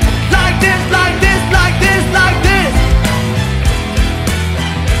 Like this, like this, like this, like this.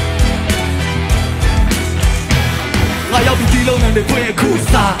 I တွေခွေခု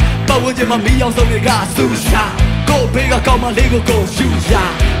စားပတ်ဝန်းကျင်မှာမီးအောင်ဆုံးတွေကဆူရှာကိုဘေးကကောင်းမလေးကိုယူရာ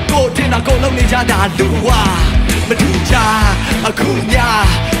ကိုတင်တာကိုလုံးနေကြတာလူဝါမထူချာအခုည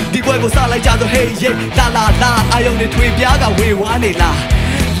ဒီပွဲကိုစလိုက်ကြဆို hey yeah လာလာလာအာယုံတွေထွေပြားကဝေဝါနေလား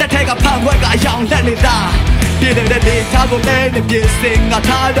လက်ထက်ကဖန်ခွက်ကအယောင်လက်နေလားပြည့်တဲ့လေထားကိုလဲနေပြစင်ငါ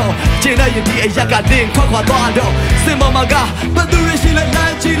ထားတော့ကျင်းတဲ့ရင်ဒီအရက်ကတင်ခွက်ခွာသွားတော့စင်မမကဘသူရရှိလဲလ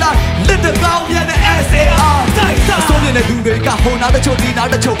မ်းချီလာလက်တကောင်းရဲ့ SAR တိုက်တာဆိုးနေတဲ့သူတွေကဟိုနာတချို့ဒီနာ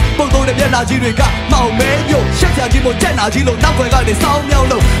တချို့ပုံသုံးတဲ့မျက်နှာကြီးတွေကမောင်မဲညို့ရှက်ချကြီးမို့ကြက်နာကြီးလို့နောက်ွယ်ကနေစောင်းမြောင်း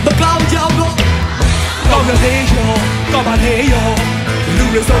လို့မကောင်းကြောင်လို့ကောင်းတဲ့ရောကောင်းပါလေရောလူ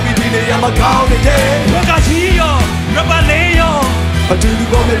တွေဆိုပြီးဒီနေရာမှာကောင်းနေရဲ့ဘကကြီးရောရပါလေရောအတူတူ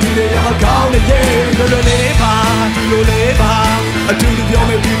ပြောမယ်ဒီနေရာမှာကောင်းနေရဲ့လွယ်လွယ်လေးပါဒီလိုလေးပါအတူတူပြော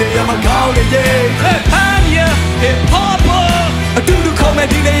မယ်ဒီနေရာမှာကောင်းနေရဲ့ Hip hop yeah hip hop အတူတူခေါ်မယ်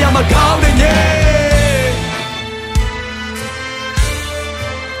ဒီနေရာမှာကောင်းနေရဲ့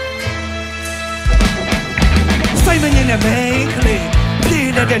စိုက်မငင်းနဲ့မိန်းကလေးပြေး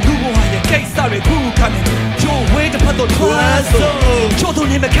တဲ့လူဘဝရဲ့ကိစ္စတွေခုခံနေချိုးဝေးတစ်ဖက်တော့ထွန်းဆိုချိုးသူ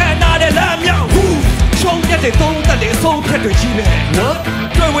နေမခံနာတဲ့လမ်းမြောက်ရှုံးတဲ့သုံးသက်တဲ့အဆုံးဖြတ်တွေကြီးပဲ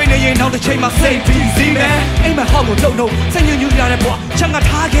တွေ့ဝေးနေရင်နောက်တစ်ချိန်မှာစိတ်ပြီးစီးမယ်အိမ်မှာဟောက်ကိုလုံလို့စိတ်ညူညူရတဲ့ဘဝချမ်းသာ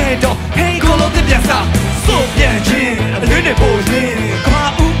ထားခဲ့တော့ Hey ကိုလို့တစ်ပြန်စားစိုးပြန်ခြင်းအလင်းတွေပေါ်ရင်ခါ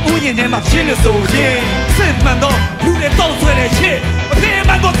ဦးရင်ထဲမှာရှင်းလို့ဆိုရင်စစ်မှန်တော့လူတွေတောက်ဆွဲတဲ့ချစ်အဖေ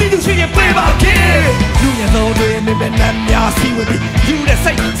မှန်တော့တီးသူရှိရင်ပေးပါခင်လူရတော့တွေနေပဲနမ်းများစီးဝင်ပြီးယူတဲ့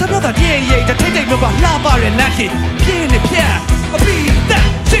စိတ်စတော့တဲ့ရိတ်တဲ့ထိတ်ထိတ်တော့လှပတဲ့လက်ရှိပြင်းနေပြတ်အပီးတက်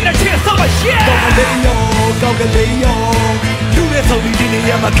ရှင်းတဲ့ချစ်ဆောက်ပါရှင်းကောင်းကလေးရောလူတွေဆုံးပြီးဒီနေ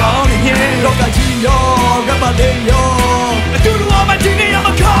ရာမှာကောင်းနေရဲ့တော့ကကြီးရောကမလေးရောအတူတူအမဒီနေရာ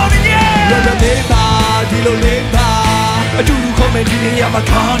မှာကောင်းနေရဲ့လောလောလေးပါဒီလိုလေးပါအတူတူခေါ်မယ်ဒီနေရာမှာ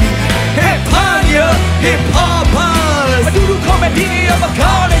ကောင်းနေ Hip hop yeah hip hop အတူတူခေါ်မယ်ဒီနေရာမှာ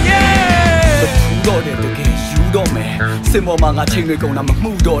ကောင်းနေရဲ့တော့တဲ့တကယ်ယူတော့မယ်စင်ပေါ်မှာငါချိန်တွေကုန်တာမ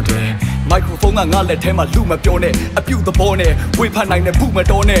မှုတော့တယ်မိုက်ခရိုဖုန်းကငါလက်ထဲမှာလူမပြောနဲ့အပြုတ်သဘောနဲ့ဝေဖန်နိုင်တဲ့ဘူးမ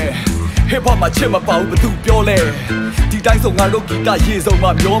တော်နဲ့ Hip hop မှာချစ်မပါဘူးဘသူပြောလဲဒီတိုင်းဆိုငါတို့ဂီတရေစုံမှ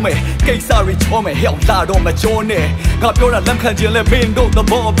ပြောမယ်ကိစ္စတွေချောမယ်ဟဲ့လာတော့မကြောနဲ့ငါပြောတာလက်ခံခြင်းလဲမင်းတို့သ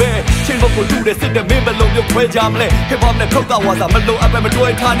ဘောပဲချင်းဘကိုလူတွေစစ်တဲ့မင်းဘလုံးမျိုးခွဲကြမလဲ Hip hop နဲ့ထုတ်တော့ဝါစာမလို့အပဲမတွဲ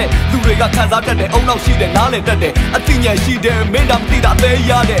ထားနဲ့လူတွေကခံစားတတ်တဲ့အုံနောက်ရှိတဲ့နားလည်တတ်တဲ့အသိဉာဏ်ရှိတဲ့မင်းတို့မသိတာသေး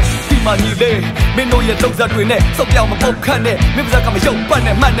ရတဲ့ဒီမှာညီလေးမင်းတို့ရဲ့လုံစက်တွေနဲ့စောက်ပြောင်မပုတ်ခတ်နဲ့မင်းပါးကမရုပ်ပတ်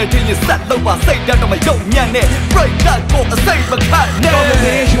နဲ့မှတ်နဲ့ချင်းရင်ဆက်လို့ပါစိတ်တက်တော့မရုပ်ညံ့နဲ့ break that ကိုအစိတ်မခတ်နဲ့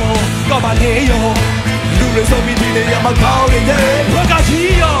ကောင်းပါလေရောလူတွေဆိုပြီးဒီနေရာမှာကောင်းနေရဲ့ဘက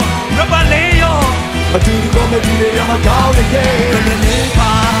ကြီးရောရပါလေရောအတူတူပြောမယ်ဒီနေရာမှာကောင်းနေရဲ့ဒီလေး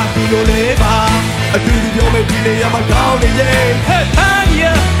ပါဒီလိုလေးပါအတူတူပြောမယ်ဒီနေရာမှာကောင်းနေရဲ့ Hip hop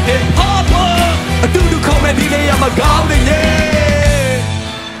yeah hip hop အတူတူခေါ်မယ်ဒီနေရာမှာကောင်းနေရဲ့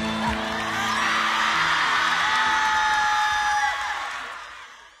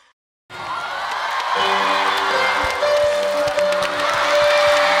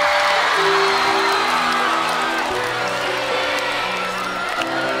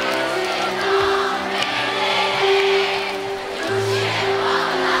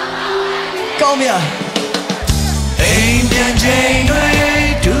ကောင်းမြတ်အိမ်ပြန်ချိန်တွေ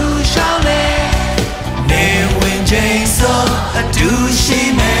ဒူရှောင်းလေနေဝင်ချိန်စောအတူရှိ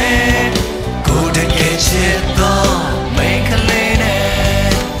မယ်ကိုတကယ်ချစ်တော့မိန်းကလေးနဲ့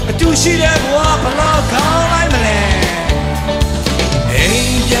အတူရှိတဲ့ဘဝဘလောက်ကောင်းလိုက်မလဲအိ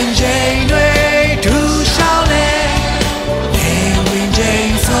မ်ပြန်ချိန်တွေဒူရှောင်းလေနေဝင်ချိ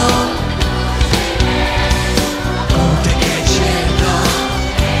န်စော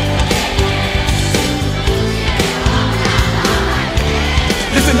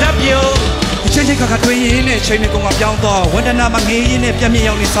ချင်းချင်းခါခါတွေ့ရင်နဲ့ချိန်နဲ့ကုန်ကပြောင်းတော့ဝန္ဒနာမှာငေးရင်းနဲ့ပြက်မြက်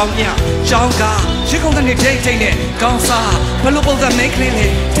ရောက်နေဆောင်ညကျောင်းကရှစ်ခုံတဲ့ဒိတ်ဒိတ်နဲ့ကောင်းစားဘလို့ပုံစံမိတ်ကလေး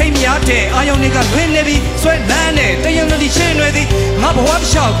လေးထိတ်များတဲ့အာယုံတွေကလွင်နေပြီးဆွဲလန်းနဲ့တယုံနဲ့ချင်းတွေသည်ငါဘဝတစ်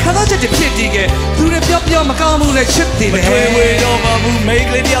လျှောက်ခါသားချက်တစ်ဖြစ်တည်ခဲ့သူတွေပြောမကောင်းဘူးလေချစ်တည်တယ်မတွေ့ဝေတော့မှဘူးမိတ်က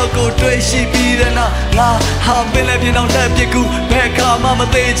လေးတယောက်ကိုတွေ့ရှိပြီးတဲ့နောက်ငါဟာပင်လည်းပြင်းတော့လက်ပြကူဘယ်ခါမှမ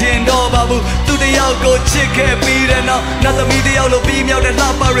သေးချင်တော့ပါဘူးသူတယောက်ကိုချစ်ခဲ့ပြီးတဲ့နောက်နတ်သမီးတယောက်လိုပြီးမြောက်တဲ့လှ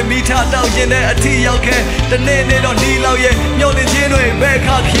ပရမီထားတောက်ရင်တဲ့အထီရောက်ခဲ့တနေ့နေ့တော့နီးလောက်ရဲ့မျောနေခြင်းတွေဘယ်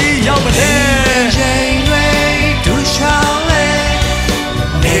ခါခီးရောက်မလဲချိန်တွေဒူရှောင်းလေ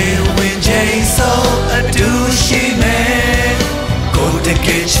နေဝင်ချိန်စောအတူရှိမယ်ကိုတက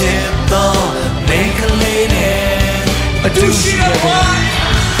ယ်ချစ်တော့မိန်းကလေးနဲ့အတူရှိတဲ့ဘဝ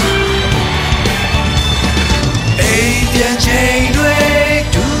အိမ်ပြန်ချိန်တွေ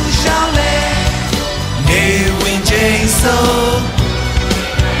ဒူရှောင်းလေနေဝင်ချိန်စော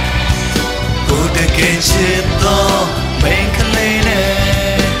ကိုတကယ်ချစ်တော့မိန်းကလေး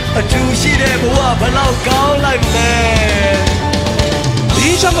高来嘞。ဒီ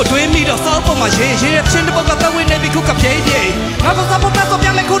ချောင်းကိုတွင်းပြီးတော့စောက်ပေါ်မှာရေးချင်းတစ်ပုတ်ကသက်ဝင်နေပြီခုကပြိပြိငါကစားဖို့တော့ပြ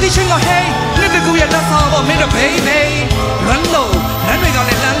န်လဲခုဒီချင်းကဟေးနှစ်တကူရဲ့လက်ဆောင်ပေါ်မင်းတို့ဘေးဘေးလမ်းလို့လမ်းတွေက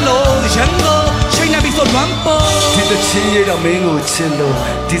လည်းလမ်းလို့ရန်လို့ချိန်နေပြီဆိုလွမ်းပေါ်ဒီတချင်းရတော့မင်းကိုချစ်လို့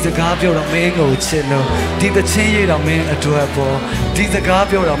ဒီစကားပြောတော့မင်းကိုချစ်လို့ဒီတချင်းရတော့မင်းအတွက်ပေါ်ဒီစကား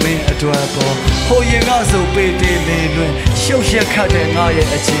ပြောတော့မင်းအတွက်ပေါ်ဟိုရင်ကဆိုပေးတေးလေးလွင်ရှုပ်ရက်ခတ်တဲ့ငါရဲ့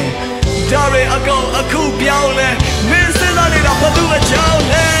အချင်းဒါရီအကောင်အခုပြောင်းလဲမင်းစဉ်းစားနေတာဘာသူအကြောင်း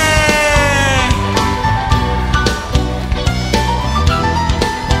လဲ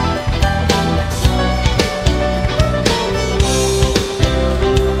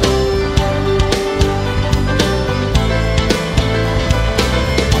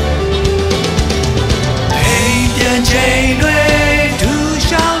ချိန်တွေဒူ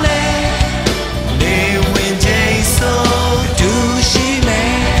ရှောင်းလဲနေဝင်ချိန်ဆိုဒူရှိမ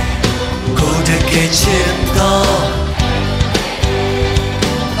ယ်ကိုတကယ်ချစ်တော့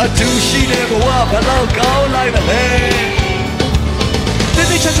အတူရှိတဲ့ဘဝဘလောက်ကောင်းလိုက်ပါလဲ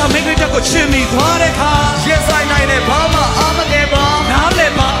တိတ်ချာမင်းတို့ကိုချစ်မိသွားတဲ့ခါရက်ဆိုင်နိုင်တဲ့ဘာမှအားမငယ်ပါနားလ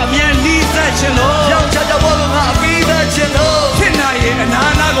ည်းပါအမြန်နီးစပ်ချင်လို့ယောက်ျားကြောင့်ဘောကငါအပြီးသက်ချင်လို့ဖြစ်နိုင်ရဲ့အနာ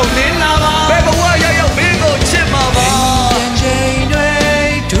နာကိုလင်းလာပါဘယ်ဘဝရောက်မင်းကိုချစ်မှာပါပြန်ချိန်တွေ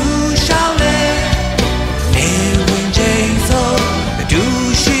ဒူရှောင်းလဲနေဝင်ချိန်ဆိုဒူ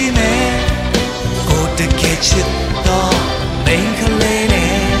ရှိမယ်ကိုတကယ်ချစ်တော့မင်းကလေး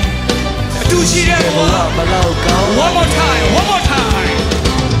နဲ့အတူရှိတဲ့ဘဝဘလောက်ကောင်း One more time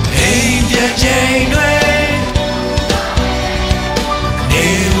အိမ်ပြန်ချိန်တွေနေ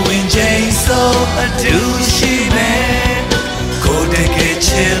ဝင်ချိန်ဆိုအတူရှိမယ်ကိုတကယ်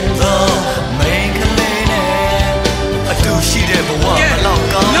ချစ်တော့မင်းကလေးနဲ့အတူရှိတဲ့ဘဝဘလောက်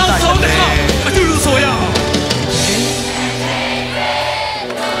ကောင်းနောက်ဆုံးတစ်ခါအတူတူဆိုရအောင်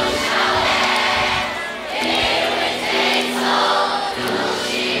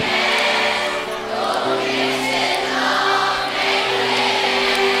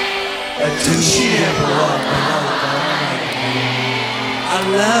I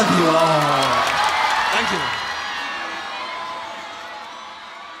love you all. Thank you.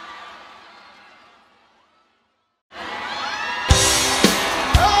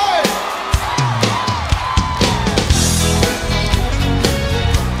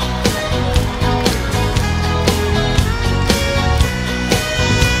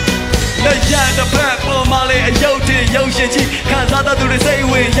 ရန်တစ်ဖက်ပေါ်မှာလေအယုတ်တင်ရုပ်ရှင်ကြီးခံစားတတ်သူတွေစိတ်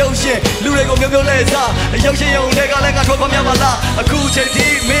ဝင်ရုပ်ရှင်လူတွေကိုမျိုးမျိုးလဲစားရုပ်ရှင်ရုံတွေကလည်းငါထွက်ခွင့်များပါလားအခုချိန်ထိ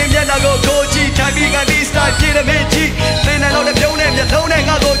မင်းမျက်နှာကိုကိုကြည့်ထိုင်ပြီးကန်ဒီစတာကြည့်တယ်မင်းကြည့်သင်နိုင်တော့တဲ့ပြုံးနဲ့မျက်လုံးနဲ့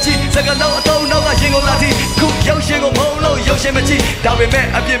ငါကိုကြည့်စကားလုံးအတုံးနောက်ကရင်ကိုလာထိခုရုပ်ရှင်ကိုမုံလို့ရုပ်ရှင်မကြည့်ဒါပေမဲ့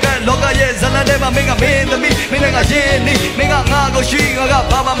အပြင်ဘက်လောကရဲ့ဇလန်ထဲမှာမင်းကမင်းသမီးမင်းနဲ့ငါရင်နီးမင်းကငါကိုရွှေငါက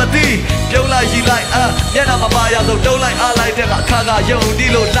ဘာမှမသိပြုံးလိုက်ရီလိုက်မျက်နှာမှာပါရဆိုတုံးလိုက်အားလိုက်တဲ့အခါကယုံဒီ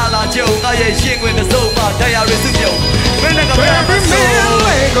လိုလာကြုံငါရဲ့ရှင်ဝင်တစ်စုံမှာတရားရစုပြုံးမင်းနဲ့ကဘာမှမသိ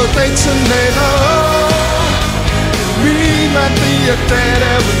ကိုသိချင်နေတော့မိမတည်း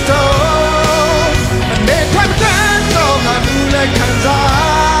တဲ့ဝတ်တော့အနေထပ်တဲ့တော့ငါလူလည်းခံ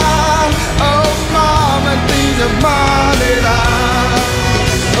စား Oh mama တည်းတဲ့မလေးလား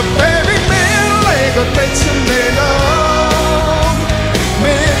Baby မင်းလေးကိုသိချင်နေတော့မ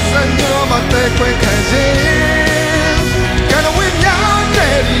င်းစံရောမတဲ့ခွင့်ခံစီကနဝိညာဉ်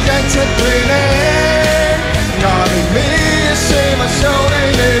တဲ့ဒီတိုင်းချက်တွေနဲ့ငါမင်းစေမရှောင်း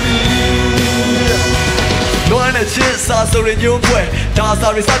နေပြီလွမ်းတဲ့ချစ်စာဆိုရင်ညို့ပွဲဒါစာ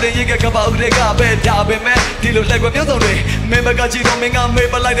ရီစတဲ့ရေကကပောက်တဲ့ကပဲဒါပဲမဲ့ဒီလိုလက်ွယ်မျိုးစုံတွေမင်းမကကြည့်တော့မင်းကမေး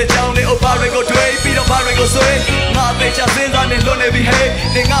ပလိုက်တဲ့ကြောင်းလေးအိုဘာတွေကိုတွေးပြီးတော့ဘာတွေကိုဆွေးငါပေချစဉ်းစားနေလွတ်နေပြီဟေး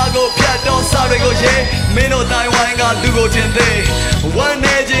နေငါကိုဖြတ်တော့စာတွေကိုရေးမင်းတို့တိုင်းဝိုင်းကလူကိုတင်သေးဝမ်း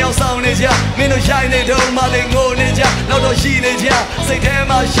နေကြအောင်ဆောင်နေကြမင်းတို့ရိုက်နေတော့မှလည်းငိုနေကြတော့တော့ရှိနေကြစိတ်ထဲ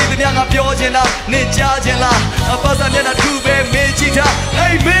မှာရှိသမျှငါပြောချင်တာနေကြားချင်လားအပတ်စံမျက်နှာထူပဲမင်းကြည့်တာ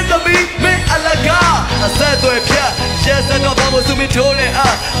ဟေးမင်းသမီးမင်းအလကားအဆက်တွေဖြတ်ရဲစတော့ဘာလို့စုမထိုးနေ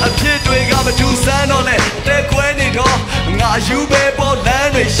အဖြစ်တွေကမထူဆန်းတော့လဲတဲ့ကွဲနေတော့ငါယူပဲပေါ်လ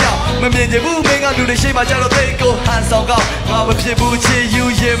မ်းတွေရှောက်မမြင်ချင်ဘူးမင်းကလူတွေရှိမှကြတော့သိကိုဟန်ဆောင်ကောင်းငါမဖြစ်ဘူးချစ်ယူ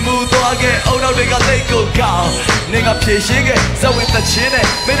ရင်မူသွားခဲ့အုံနောက်တွေကသိကိုကောင်းနေကဖြည့်ရှင်းခဲ့ဇဝင်တချင်းနဲ့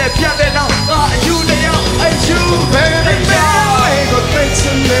မင်းနဲ့ပြတ်တဲ့နောက်ငါအယူတယောက်အယူ Baby ကိုသိချ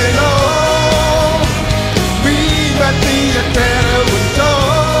င်နေလို့မိမတည်းတဲ့ဝတ်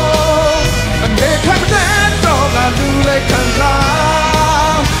တော့အနေထပ်တဲ့တော့ငါလူလည်းခံ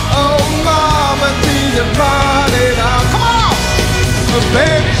စား Oh mama တည်းပါလေလား Come on oh,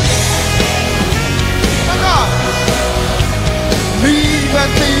 baby come on မိမ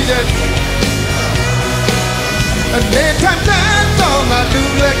တည်းတဲ့အနေထပ်တဲ့တော့ငါလူ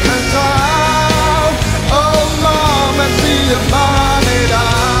လည်းခံစား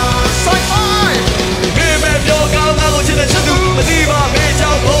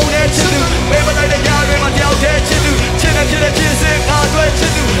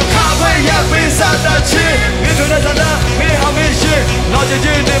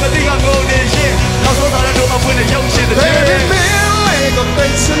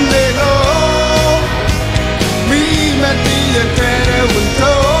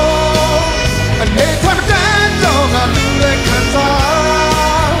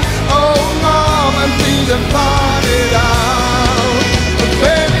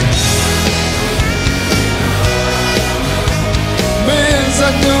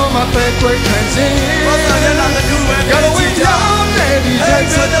မသိခွင့်ခံခြင်းဘာသာရလာတဲ့သူပဲကလဝေးကြောင်းတဲ့ဒီတိုင်း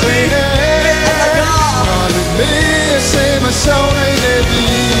စတွေနဲ့ငါလူလေးစေမဆောင်နိုင်နေပြီ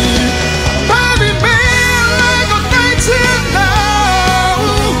Baby me like a night in now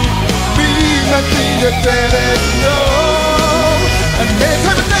be nothing that they know and they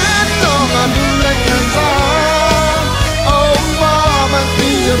have that long I do like a song oh mama be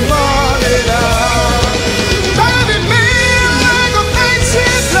the mother Baby me like a night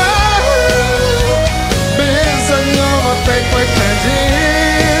in now Benza nyama pekwe kanji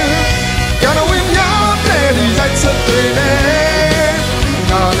Gotta win your daddy like something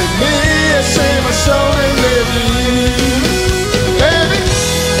Now let me say my soul and live Baby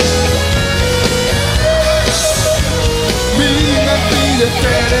Me not be the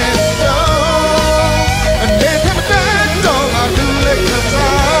daddy And they have that dog I do like a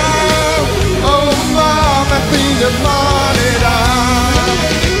song Oh mama be the monitor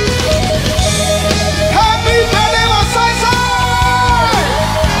Happy birthday my Sai Sai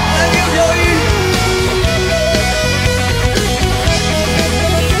Thank you Joey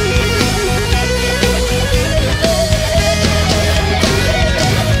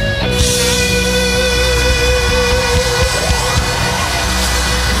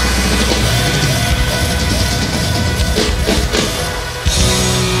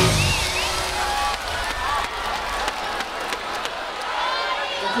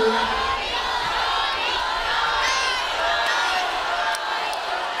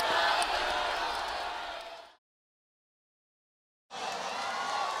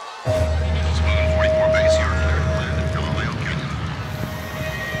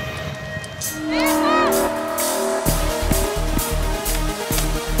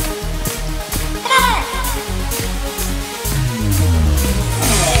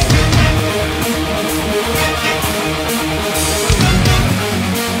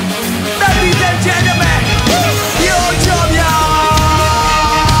Ladies and gentlemen, Phyo Layy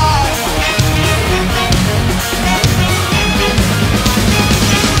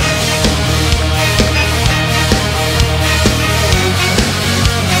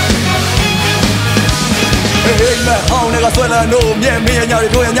Hey man, hong nega sway la no မြဲမင်းညာတွေ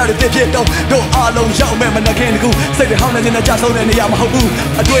တို့ညာတွေတစ်ဖြစ်တော့တို့အားလုံးရောက်မဲ့မနှခင်တကူစိတ်တွေဟောင်းနေခြင်းနဲ့ကြဆုံးတဲ့နေရာမဟုတ်ဘူး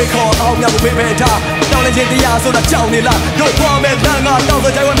အတွေ့ခေါ်အောင်များကိုဖေးဖေးထားတောင်းနေခြင်းတရားဆိုတာကြောက်နေလားတို့သွားမဲ့လမ်းကတောင်း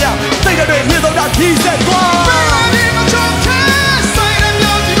ဆိုကြိုင်ဝများစိတ်တွေမြင့်ဆုံးတာကြီးဆက်သွား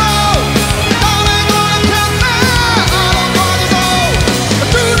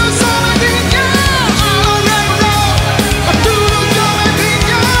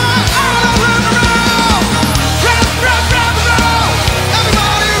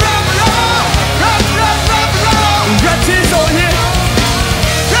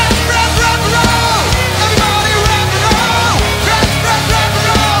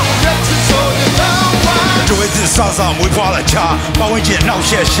上上没挂了卡，把文件闹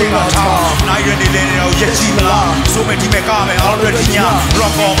些心了他，那人的脸要也记不啦，说明你们干没 already 呀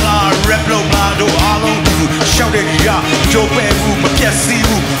，rock on 啦 ，rap 龙啦，都阿龙嘟，晓得你呀，就白雾没别西雾，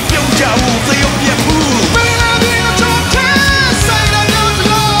表家雾只有别铺。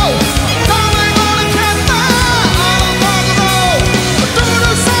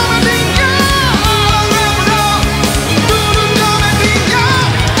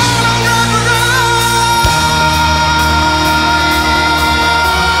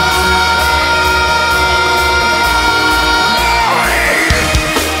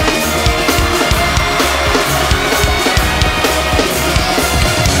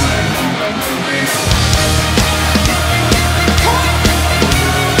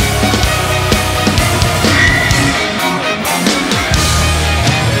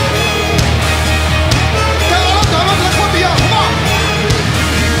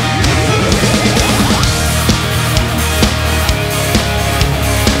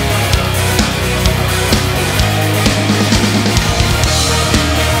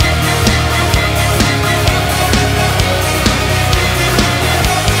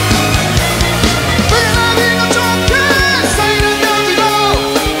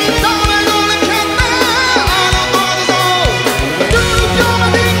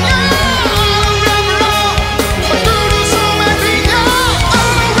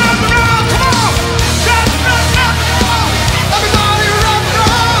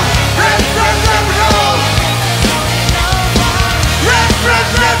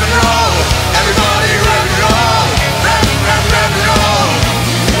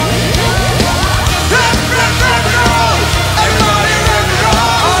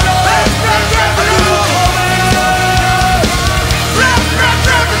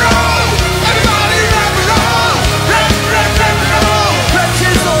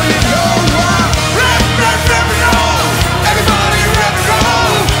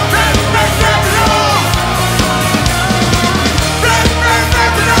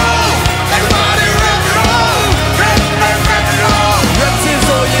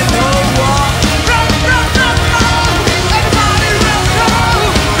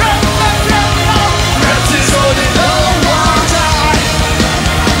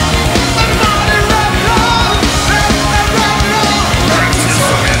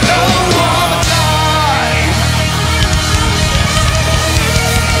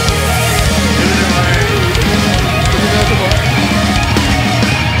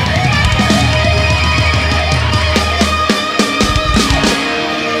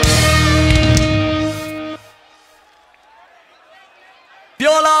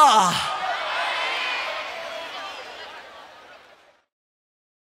ပြောလား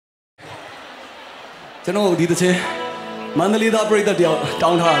ကျွန်တော်ဒီတစ်ချင်းမန္တလေးသားပြည်သက်တယောက်တော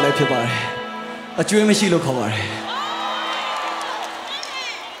င်းထားတာလည်းဖြစ်ပါတယ်အကျွေးမရှိလို့ခေါ်ပါတယ်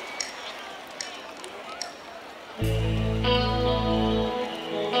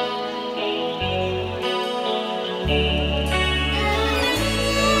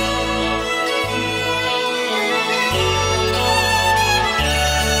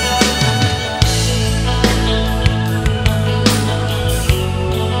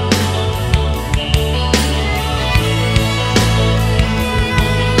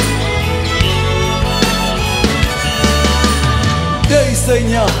စိတ်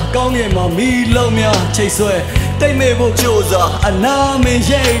ညာကောင်းငယ်မှာမီလုံးများချိတ်ဆွဲတိတ်မဲ့ဖို့ကြိုးစားအနာမင်း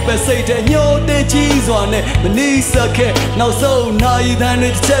ရိပ်ပဲစိတ်ထဲညှို့တကြီးစွာနဲ့မနီးစက်ခဲ့နောက်ဆုံးနိုင်တန်းတွေ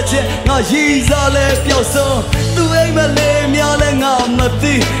တစ်ချက်ချင်းငါရည်စားလဲပျောက်ဆုံးသူအိမ်မလေးများလဲငါမ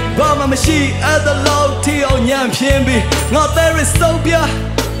သိဘာမှမရှိအဲ့ဒါလောက်ထီအောင်ညံပြင်းပြီးငါ there is so ပြ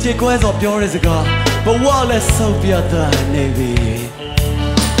ချေကွဲဆိုပြောရစကားဘဝလဲဆုပ်ပြတာနေပြီ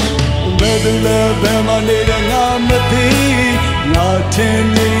ဘယ်သူလဲဘယ်မှနေတဲ့ငါမသိငါထင်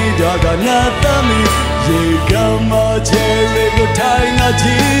နေတာကငါသမီးရေကမချေရီကိုထိုင်ငါကြ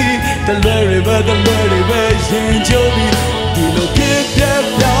ည့်တလွယ်တွေပဲရင်ကျိုးပြီးဒီလိုပြပြ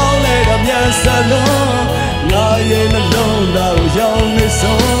ပြောင်းလဲတော့မျက်စလုံးငါရဲ့နှလုံးသားကိုရောင်းနေ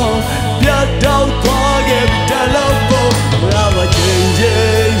ဆုံးပြတ်တော့သွားခဲ့တလို့ပေါ်ငါမချင်းချ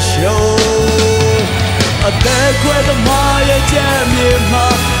င်းရှုံးအသက်ခွဲသမားရဲ့ကြမ်းမြေမှာ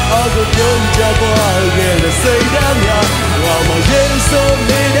အောက်ကိုပြုံးကြပွားခဲ့တဲ့စိတ်ဓာတ်များငါမရင်ဆုံး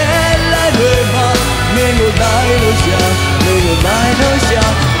နေတဲ့လိုက်တွေမှာမင်းကိုလိုက်လို့ရှာမင်းကိုလိုက်လို့ရှာ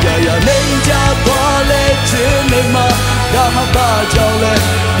ရနေကြသွားလဲခြင်းတွေမှာဒါမှပါကြောင်းလဲ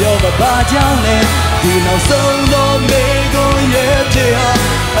ပြောပါကြောင်းလဲဒီနောက်ဆုံးတော့မင်းကိုရဲ့ပြေဟာ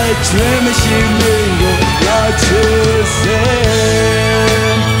အကျွေးမရှိမင်းကိုငါချစ်စေ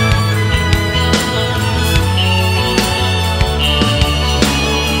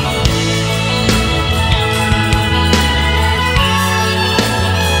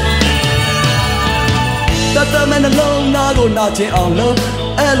တမန်နှလုံးသားကိုနာကျင်အောင်လို့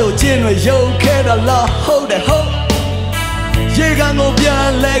အဲ့လိုကျင်းတွေရုပ်ခဲတာလားဟုတ်တယ်ဟုတ်ရေကန်ကိုပြန်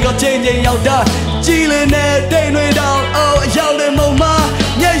လဲကချိန်ချိန်ရောက်တာကြည်လင်တဲ့တိမ်တွေတောင်အော်အရောက်တဲ့မုံမ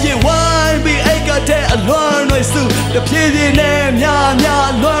မျက်ရည်ဝိုင်းပြီးအိတ်ကတဲ့အလွမ်းတွေစုတဖြည်းဖြည်းနဲ့များ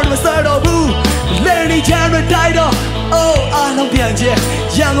လွမ်းမစတော့ဘူးလေဒီချမ်းတွေတိုက်တော့အိုးအားလုံးပြန်ကျဲ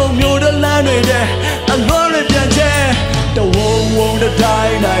ရန်ကုန်မြို့တလမ်းတွေတဲ့အလွမ်းတွေပြန်ကျဲတဝုံဝုံတတို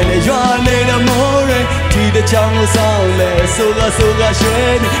င်းတိုင်းနဲ့ရွာနေတဲ့မိုးတွေဒီတချောင်းကိုဆောင်လဲဆိုကရွှဲ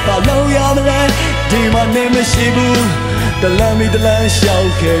နေဘာလို့ရမလဲဒီမှာနေမရှိဘူးတလမ်းမီတလမ်းရှော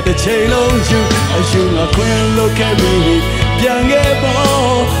က်ခဲ့တဲ့ချိန်လုံးယူအယူငါခွင်လို့ခဲ့ပြီးပြန်ခဲ့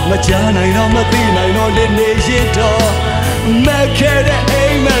ပေါ်မကြနိုင်တော့မသိနိုင်တော့နေရတော့မခဲ့တဲ့အိ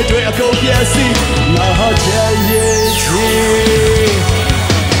မ်မက်တွေအကုန်ပြည့်စည်ငါဟာချဲရဲ့ချီ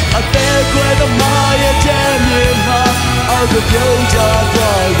အသက်ကွယ်သမားရဲ့ချမ်းမြေမှာအောက်ကိုပြုံးချ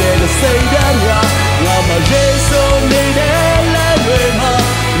သွားတဲ့စိတ်ဓာတ်များငါမရေးဆုံးနေတဲ့လက်တွေမှာ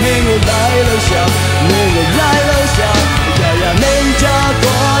မင်းကိုလိုက်လို့ရှာမင်းကိုလိုက်လို့ရှာရနေကြ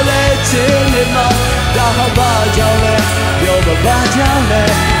သွားလဲခြင်းတွေမှာဒါဟာဘာကြောင့်လဲပြောဘာကြောင့်လဲ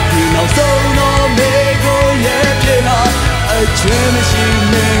ဒီနောက်ဆုံးတော့မင်းကိုရဲ့ပြေလာအချွေးမရှိ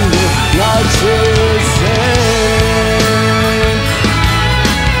မင်းကိုငါချစ်စေ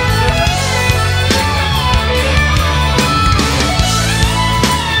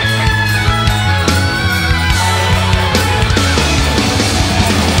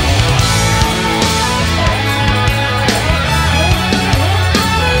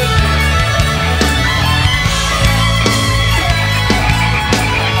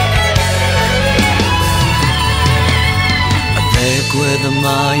ကွယ်သ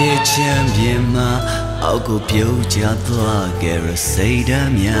မားရဲ့ချမ်းမြေမှာအောက်ကိုပြုံးချသွားခဲ့ရစိတ်ဓာ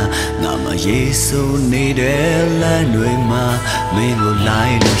တ်များငါမရေးဆိုနေတဲ့လမ်းတွေမှာမင်းကိုလို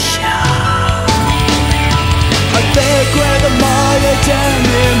က်လို့ရှာအသက်ကွယ်သမားရဲ့ချမ်း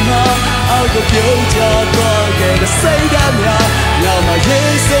မြေမှာအောက်ကိုပြုံးချသွားခဲ့ရစိတ်ဓာတ်များငါမ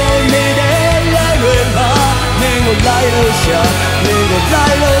ရေးဆိုနေတဲ့လမ်းတွေမှာမင်းကိုလိုက်လို့ရှာမင်းကိုလို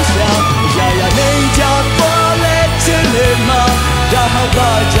က်လို့ရှာရနေကြသွားလဲခြင်းတွေမှာဒါဟာဘာ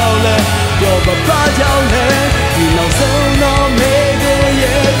ကြောင့်လဲပြောဘာကြောင့်လဲဒီနောက်ဆုံးတော့မေကို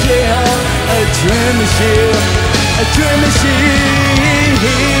ရဲ့ပြေဟာအကျွေးမရှိ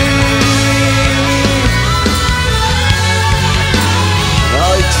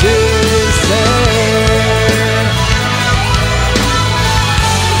I just say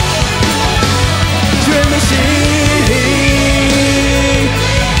dream machine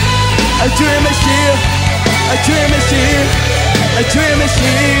dream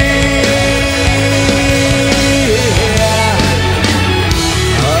machine.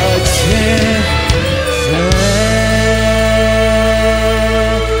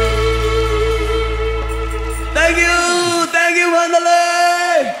 Thank you,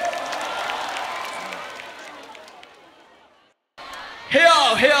 Mandalay.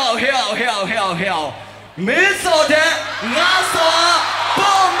 Hell. Miss all that, not so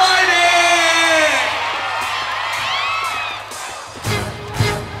almighty.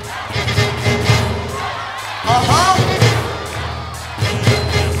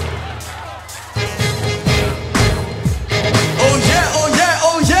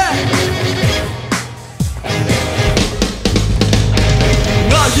 Oh yeah.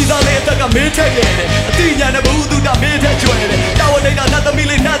 Yeezarလေးတက်ကမင်းထက်နေတယ်အတိညာနဲ့ဘူးသူတာမင်းထက်ကျွဲတယ်တာဝန်နေတာနတ်သမီး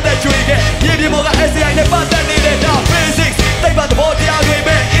လေးနတ်သက်ကျွေခဲ့မြေပြင်ပေါ်က SAI နဲ့ပတ်သက်နေတဲ့ဒါ basics သိပ္ပံသဘောတရားတွေ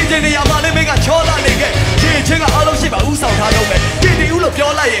ပဲ engineer မလေးမင်းကချောလာနေခဲ့ရေချင်းကအားလုံးရှိပါဥဆောင်ထားတော့မယ်ပြည်တီဦးလို့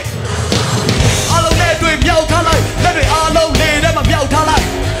ပြောလိုက်ရင်အားလုံးနဲ့တွေ့မြောက်ထားလိုက်လက်တွေအားလုံးနေထဲမှာမြောက်ထားလိုက်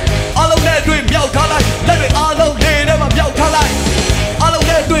အားလုံးနဲ့တွေ့မြောက်ထားလိုက်လက်တွေအားလုံးနေထဲမှာမြောက်ထားလိုက်အားလုံး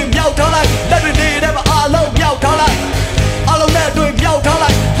နဲ့တွေ့မြောက်ထားလိုက်လက်တွေနေထဲမှာအားလုံးမြောက်ထားလိုက်အားလုံးနဲ့တွေ့မြောက်ထား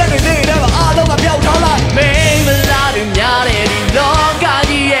လိုက်လက်တွေနေထဲမှာအားလုံးကမြောက်ထားလိုက်မင်းမလားတွေများတယ်ဒီလောက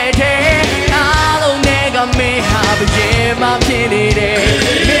ကြီးရဲ့ထဲအားလုံးနဲ့ကမင်းဟာပကြေမဖြစ်နေတယ်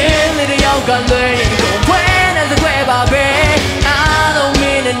မင်းလေးတယောက်ကလွဲရင်ကိုဖွင့်တဲ့စကွဲပါပဲအားလုံးမ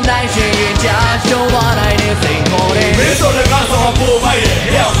င်းနဲ့နိုင်ရှင်ရင်ကြာရှုံးသွားနိုင်တဲ့စိတ်ခေါ်တယ်မင်းဆိုတဲ့ကဆောပို့မိုက်တယ်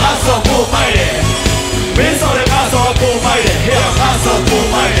ဟဲ့ငါဆောပို့မိုက်တယ်မင်းဆိုတဲ့ကဆောပို့မိုက်တယ်ဟဲ့ငါဆောပို့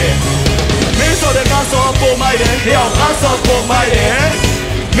မိုက်တယ်မင်းဆိုတဲ့ကဆောပို့မိုက်တယ်ဟဲ့ငါဆောပို့မိုက်တယ်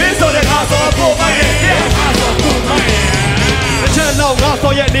မင်းဆိုတဲ့ကဆောပို့မိုက်တယ်ဟဲ့ငါဆောပို့မိုက်တယ်တစ်ချက်နောက်ငါ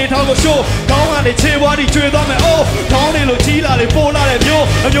ဆောရဲ့နေထောင်ကိုရှိုးခေါင်းကနေခြေပွားထိကျွေသွားမယ်အိုးခေါင်းနေလို့ကြီးလာလေပိုးလာတဲ့မျိုး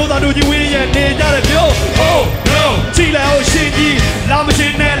အမျိုးသားတို့ကြီးဝင်းရဲ့နေကြတဲ့မျိုး Oh no ကြီးလာအောင်ရှင်ကြီးလာမရှ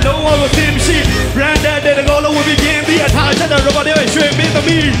င်နဲ့လုံးဝကိုသိမရှိ branded တဲ့ကောလုံးဝင်ပြီးရင်ပြီးအထားချက်တဲ့ robot တွေရွှေမင်းသ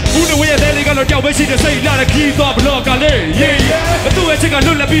မီးဘူးနဝရဲ့တဲ့လေးကတော့ကြောက်ပဲရှိတဲ့စိတ်လာတဲ့ခီးသွားဘလော့ကလေး yeah သူ့ရဲ့ချက်က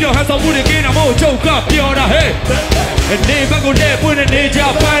လွတ်လပ်ပြီးတော့ဟန်ဆောင်မှုတွေကင်းတာမို့ချုပ်ကပြောတာ hey နေဘက်ကိုလက်ပွင့်နေကြ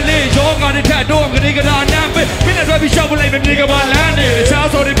ပန်းလေးရောကတဲ့ထက်တော့ကလေးကလာနမ်းပဲမင်းနဲ့တွေ့ပြီးရှောက်ပလိုက်မပြေကပါလမ်းနေချား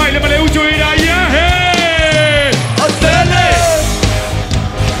စော်တွေမိုက်လည်းမလဲဦးကျွေးတာ yeah hey အသက်လေး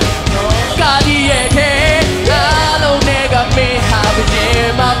ကာဒီရဲ့ထဲအားလုံးနဲ့ကမင်းဟာပကြေ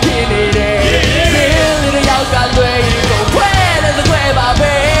မဖြစ်နေတယ်မင်းလေးတယောက်ကလွဲရင်ကိုခွဲတဲ့စကွဲပါ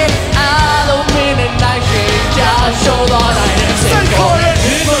ပဲအားလုံးမင်းနဲ့နိုင်ရှင်ကြာရှုံးသွားနိုင်တဲ့စိတ်ခေါ်တယ်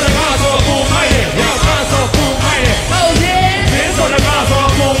ဒီလိုကဆိုပုံမိုက်တယ်ရောက်ကဆိုပုံမိုက်တယ်ဟုတ်ရဲ့ဒီဆိုကဆို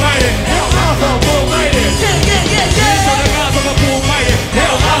ပုံမိုက်တယ်ရောက်ကဆိုပုံမိုက်တယ်ဒီဆိုကဆိုပုံမိုက်တယ်ရော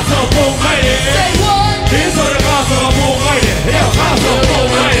က်ကဆိုပုံမိုက်တယ်ဒီဆိုကဆိုပုံမိုက်တယ်ရောက်ကဆိုပုံ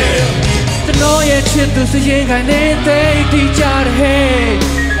မိုက်တယ်ကျွန်တော်ရဲ့ချစ်သူစရင်ခိုင်နေတဲ့တီးကြတဲ့ဟဲ့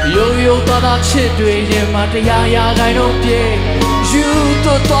ရိုးသားချစ်တွေရင်မှာတရားရာခိုင်တော့ပြေယူ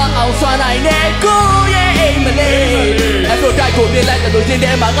တော့အောင်ဆွမ်းနိုင်တဲ့ကိုရဲ့အိမ်မလေးအဲ့လိုတိုက်ကိုမြင်လိုက်တဲ့လူချင်း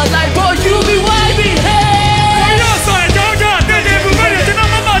တဲမှာငါလိုက်ဖို့ you be why be hey ရောဆိုတော့တဲ့ဘူးမနဲ့ကျွန်တော်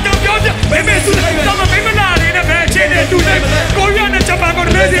မမတော့ပြောပြမေမေစုတယ်တော့မမလာနေနဲ့ပဲချင်းနေတူနေကိုရီးယားနဲ့ဂျပန်ကို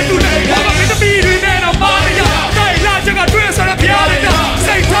လည်းစင်တူနေဘာမှမတပီတွေနဲ့တော့ပါနေရတိုက်လာချက်ကတွေ့ဆိုတော့ပြရတယ်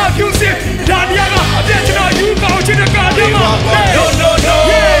စိတ်ထားဖြူစင်ဒါနီယာကအပြည့်ကျွန်တော်ယူကောင်းချင်တဲ့ကာဒီမှာ no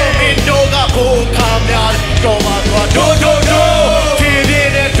Indo ကကိုခါများတော့မှာတော့ဒိုဖြည်းဖြ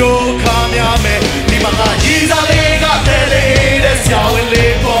ည်းနဲ့ဒိုခါများမယ်ဒီမှာကကြီးစားလေးကတဲလေးတဲ့ဆရာဝန်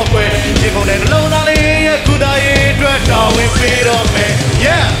လေးပေါ်ပွဲဒီကုန်တဲ့လုံးသားလေးရဲ့ကုသရေးအတွက်တော်ဝင်ပေးတော့မယ်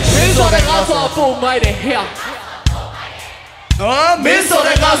yeah မင်းဆိုတဲ့ကဆိုပုံမိုက်တယ်ဟဲ့မင်းဆို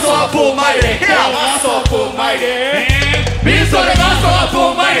တဲ့ကဆိုပုံမိုက်တယ်ဟဲ့ငါဆိုပုံမိုက်တယ်မင်းဆိုတဲ့ကဆိုပုံ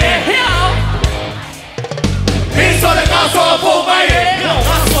မိုက်တယ်ဟဲ့မင်းဆိုတဲ့ကဆိုပုံမိုက်တယ်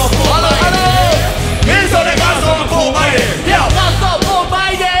ငါဆိုပုံမိုက်တယ်မင်းဆိုတဲ့ကဆိုပုံမိုက်တယ်ဟဲ့ငါဆိုပုံမို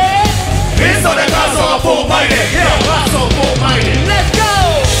က်တယ်မင်းဆိုတဲ့ကဆိုပုံမိုက်တယ်ဟဲ့ငါဆိုပုံမိုက်တယ် let's go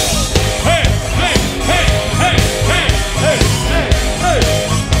hey hey hey hey hey hey hey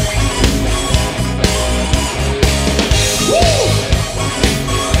woo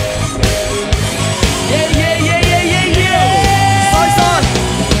yeah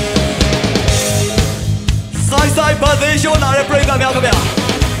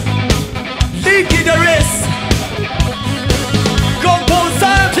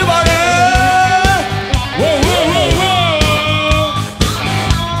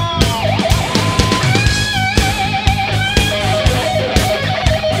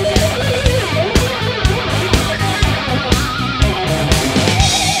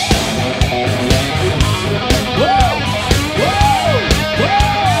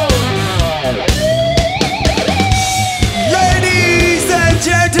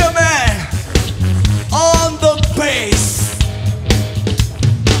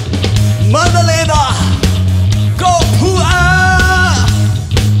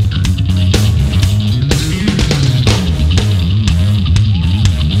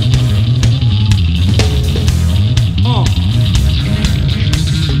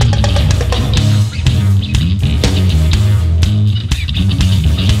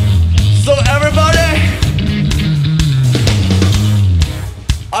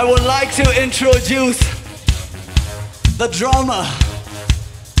introduce the drummer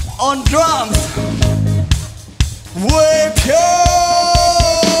on drums. Phyo.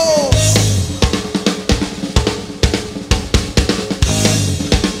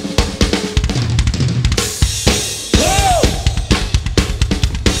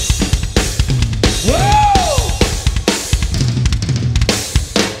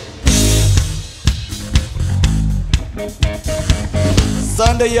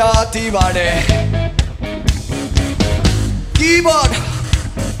 Zayya Tibade Keyboard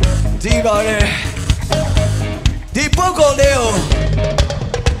Tibade Dipoko Leo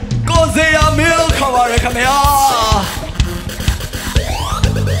Zayya Myo Kyawt Myaing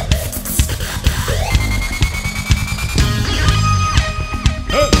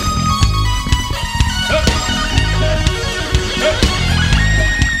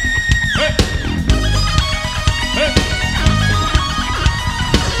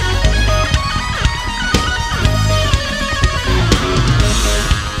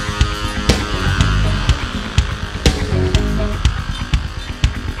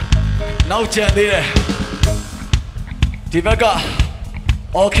Now chen there. Divaka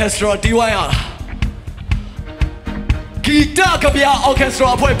Orchestra Diwaya Gita Kabyar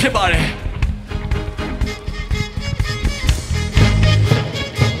Orchestra Boy Pipare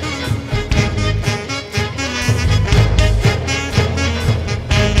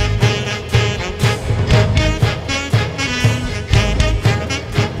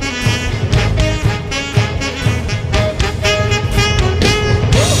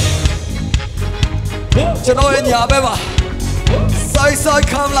Cho nó ở nhà bé mà Sai Sai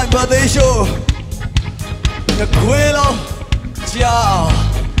Kham Leng birthday show The Quello Ciao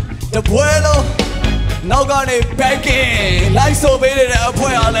The Quello Now got it back in Like so baby the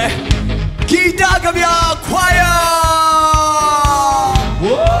Puelle Gita Kabyar Choir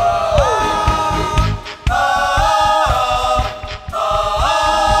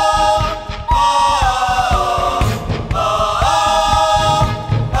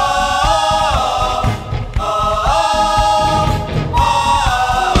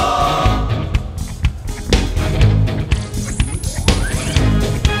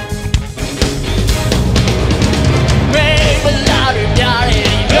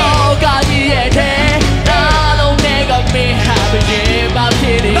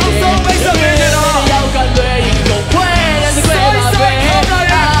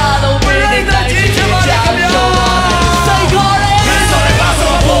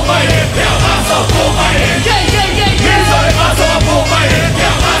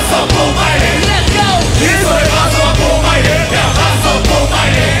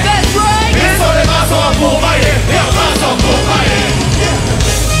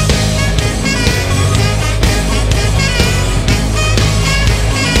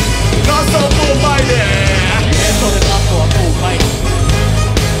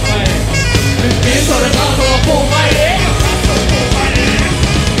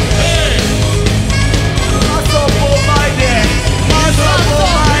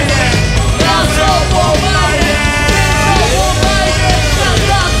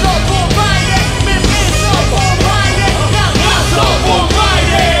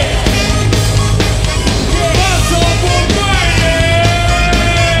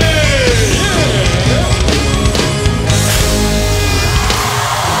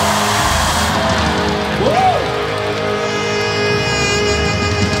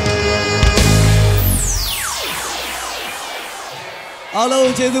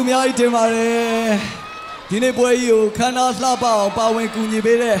Hello, Jesus Myat Mare. Dine boy you cannot slap out, Pawin Kuni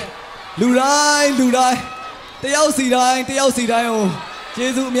Bede. Lurai, Lurai. They all see dying,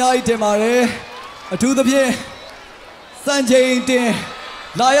 Jesus Myat Mare. To the Pie. Sanjay Day.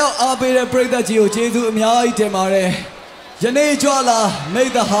 Laya Abe break the Geo, Jesus Myat Mare. Jane Jala,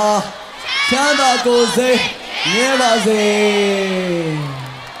 make the ha. Chanda goes there. Never say.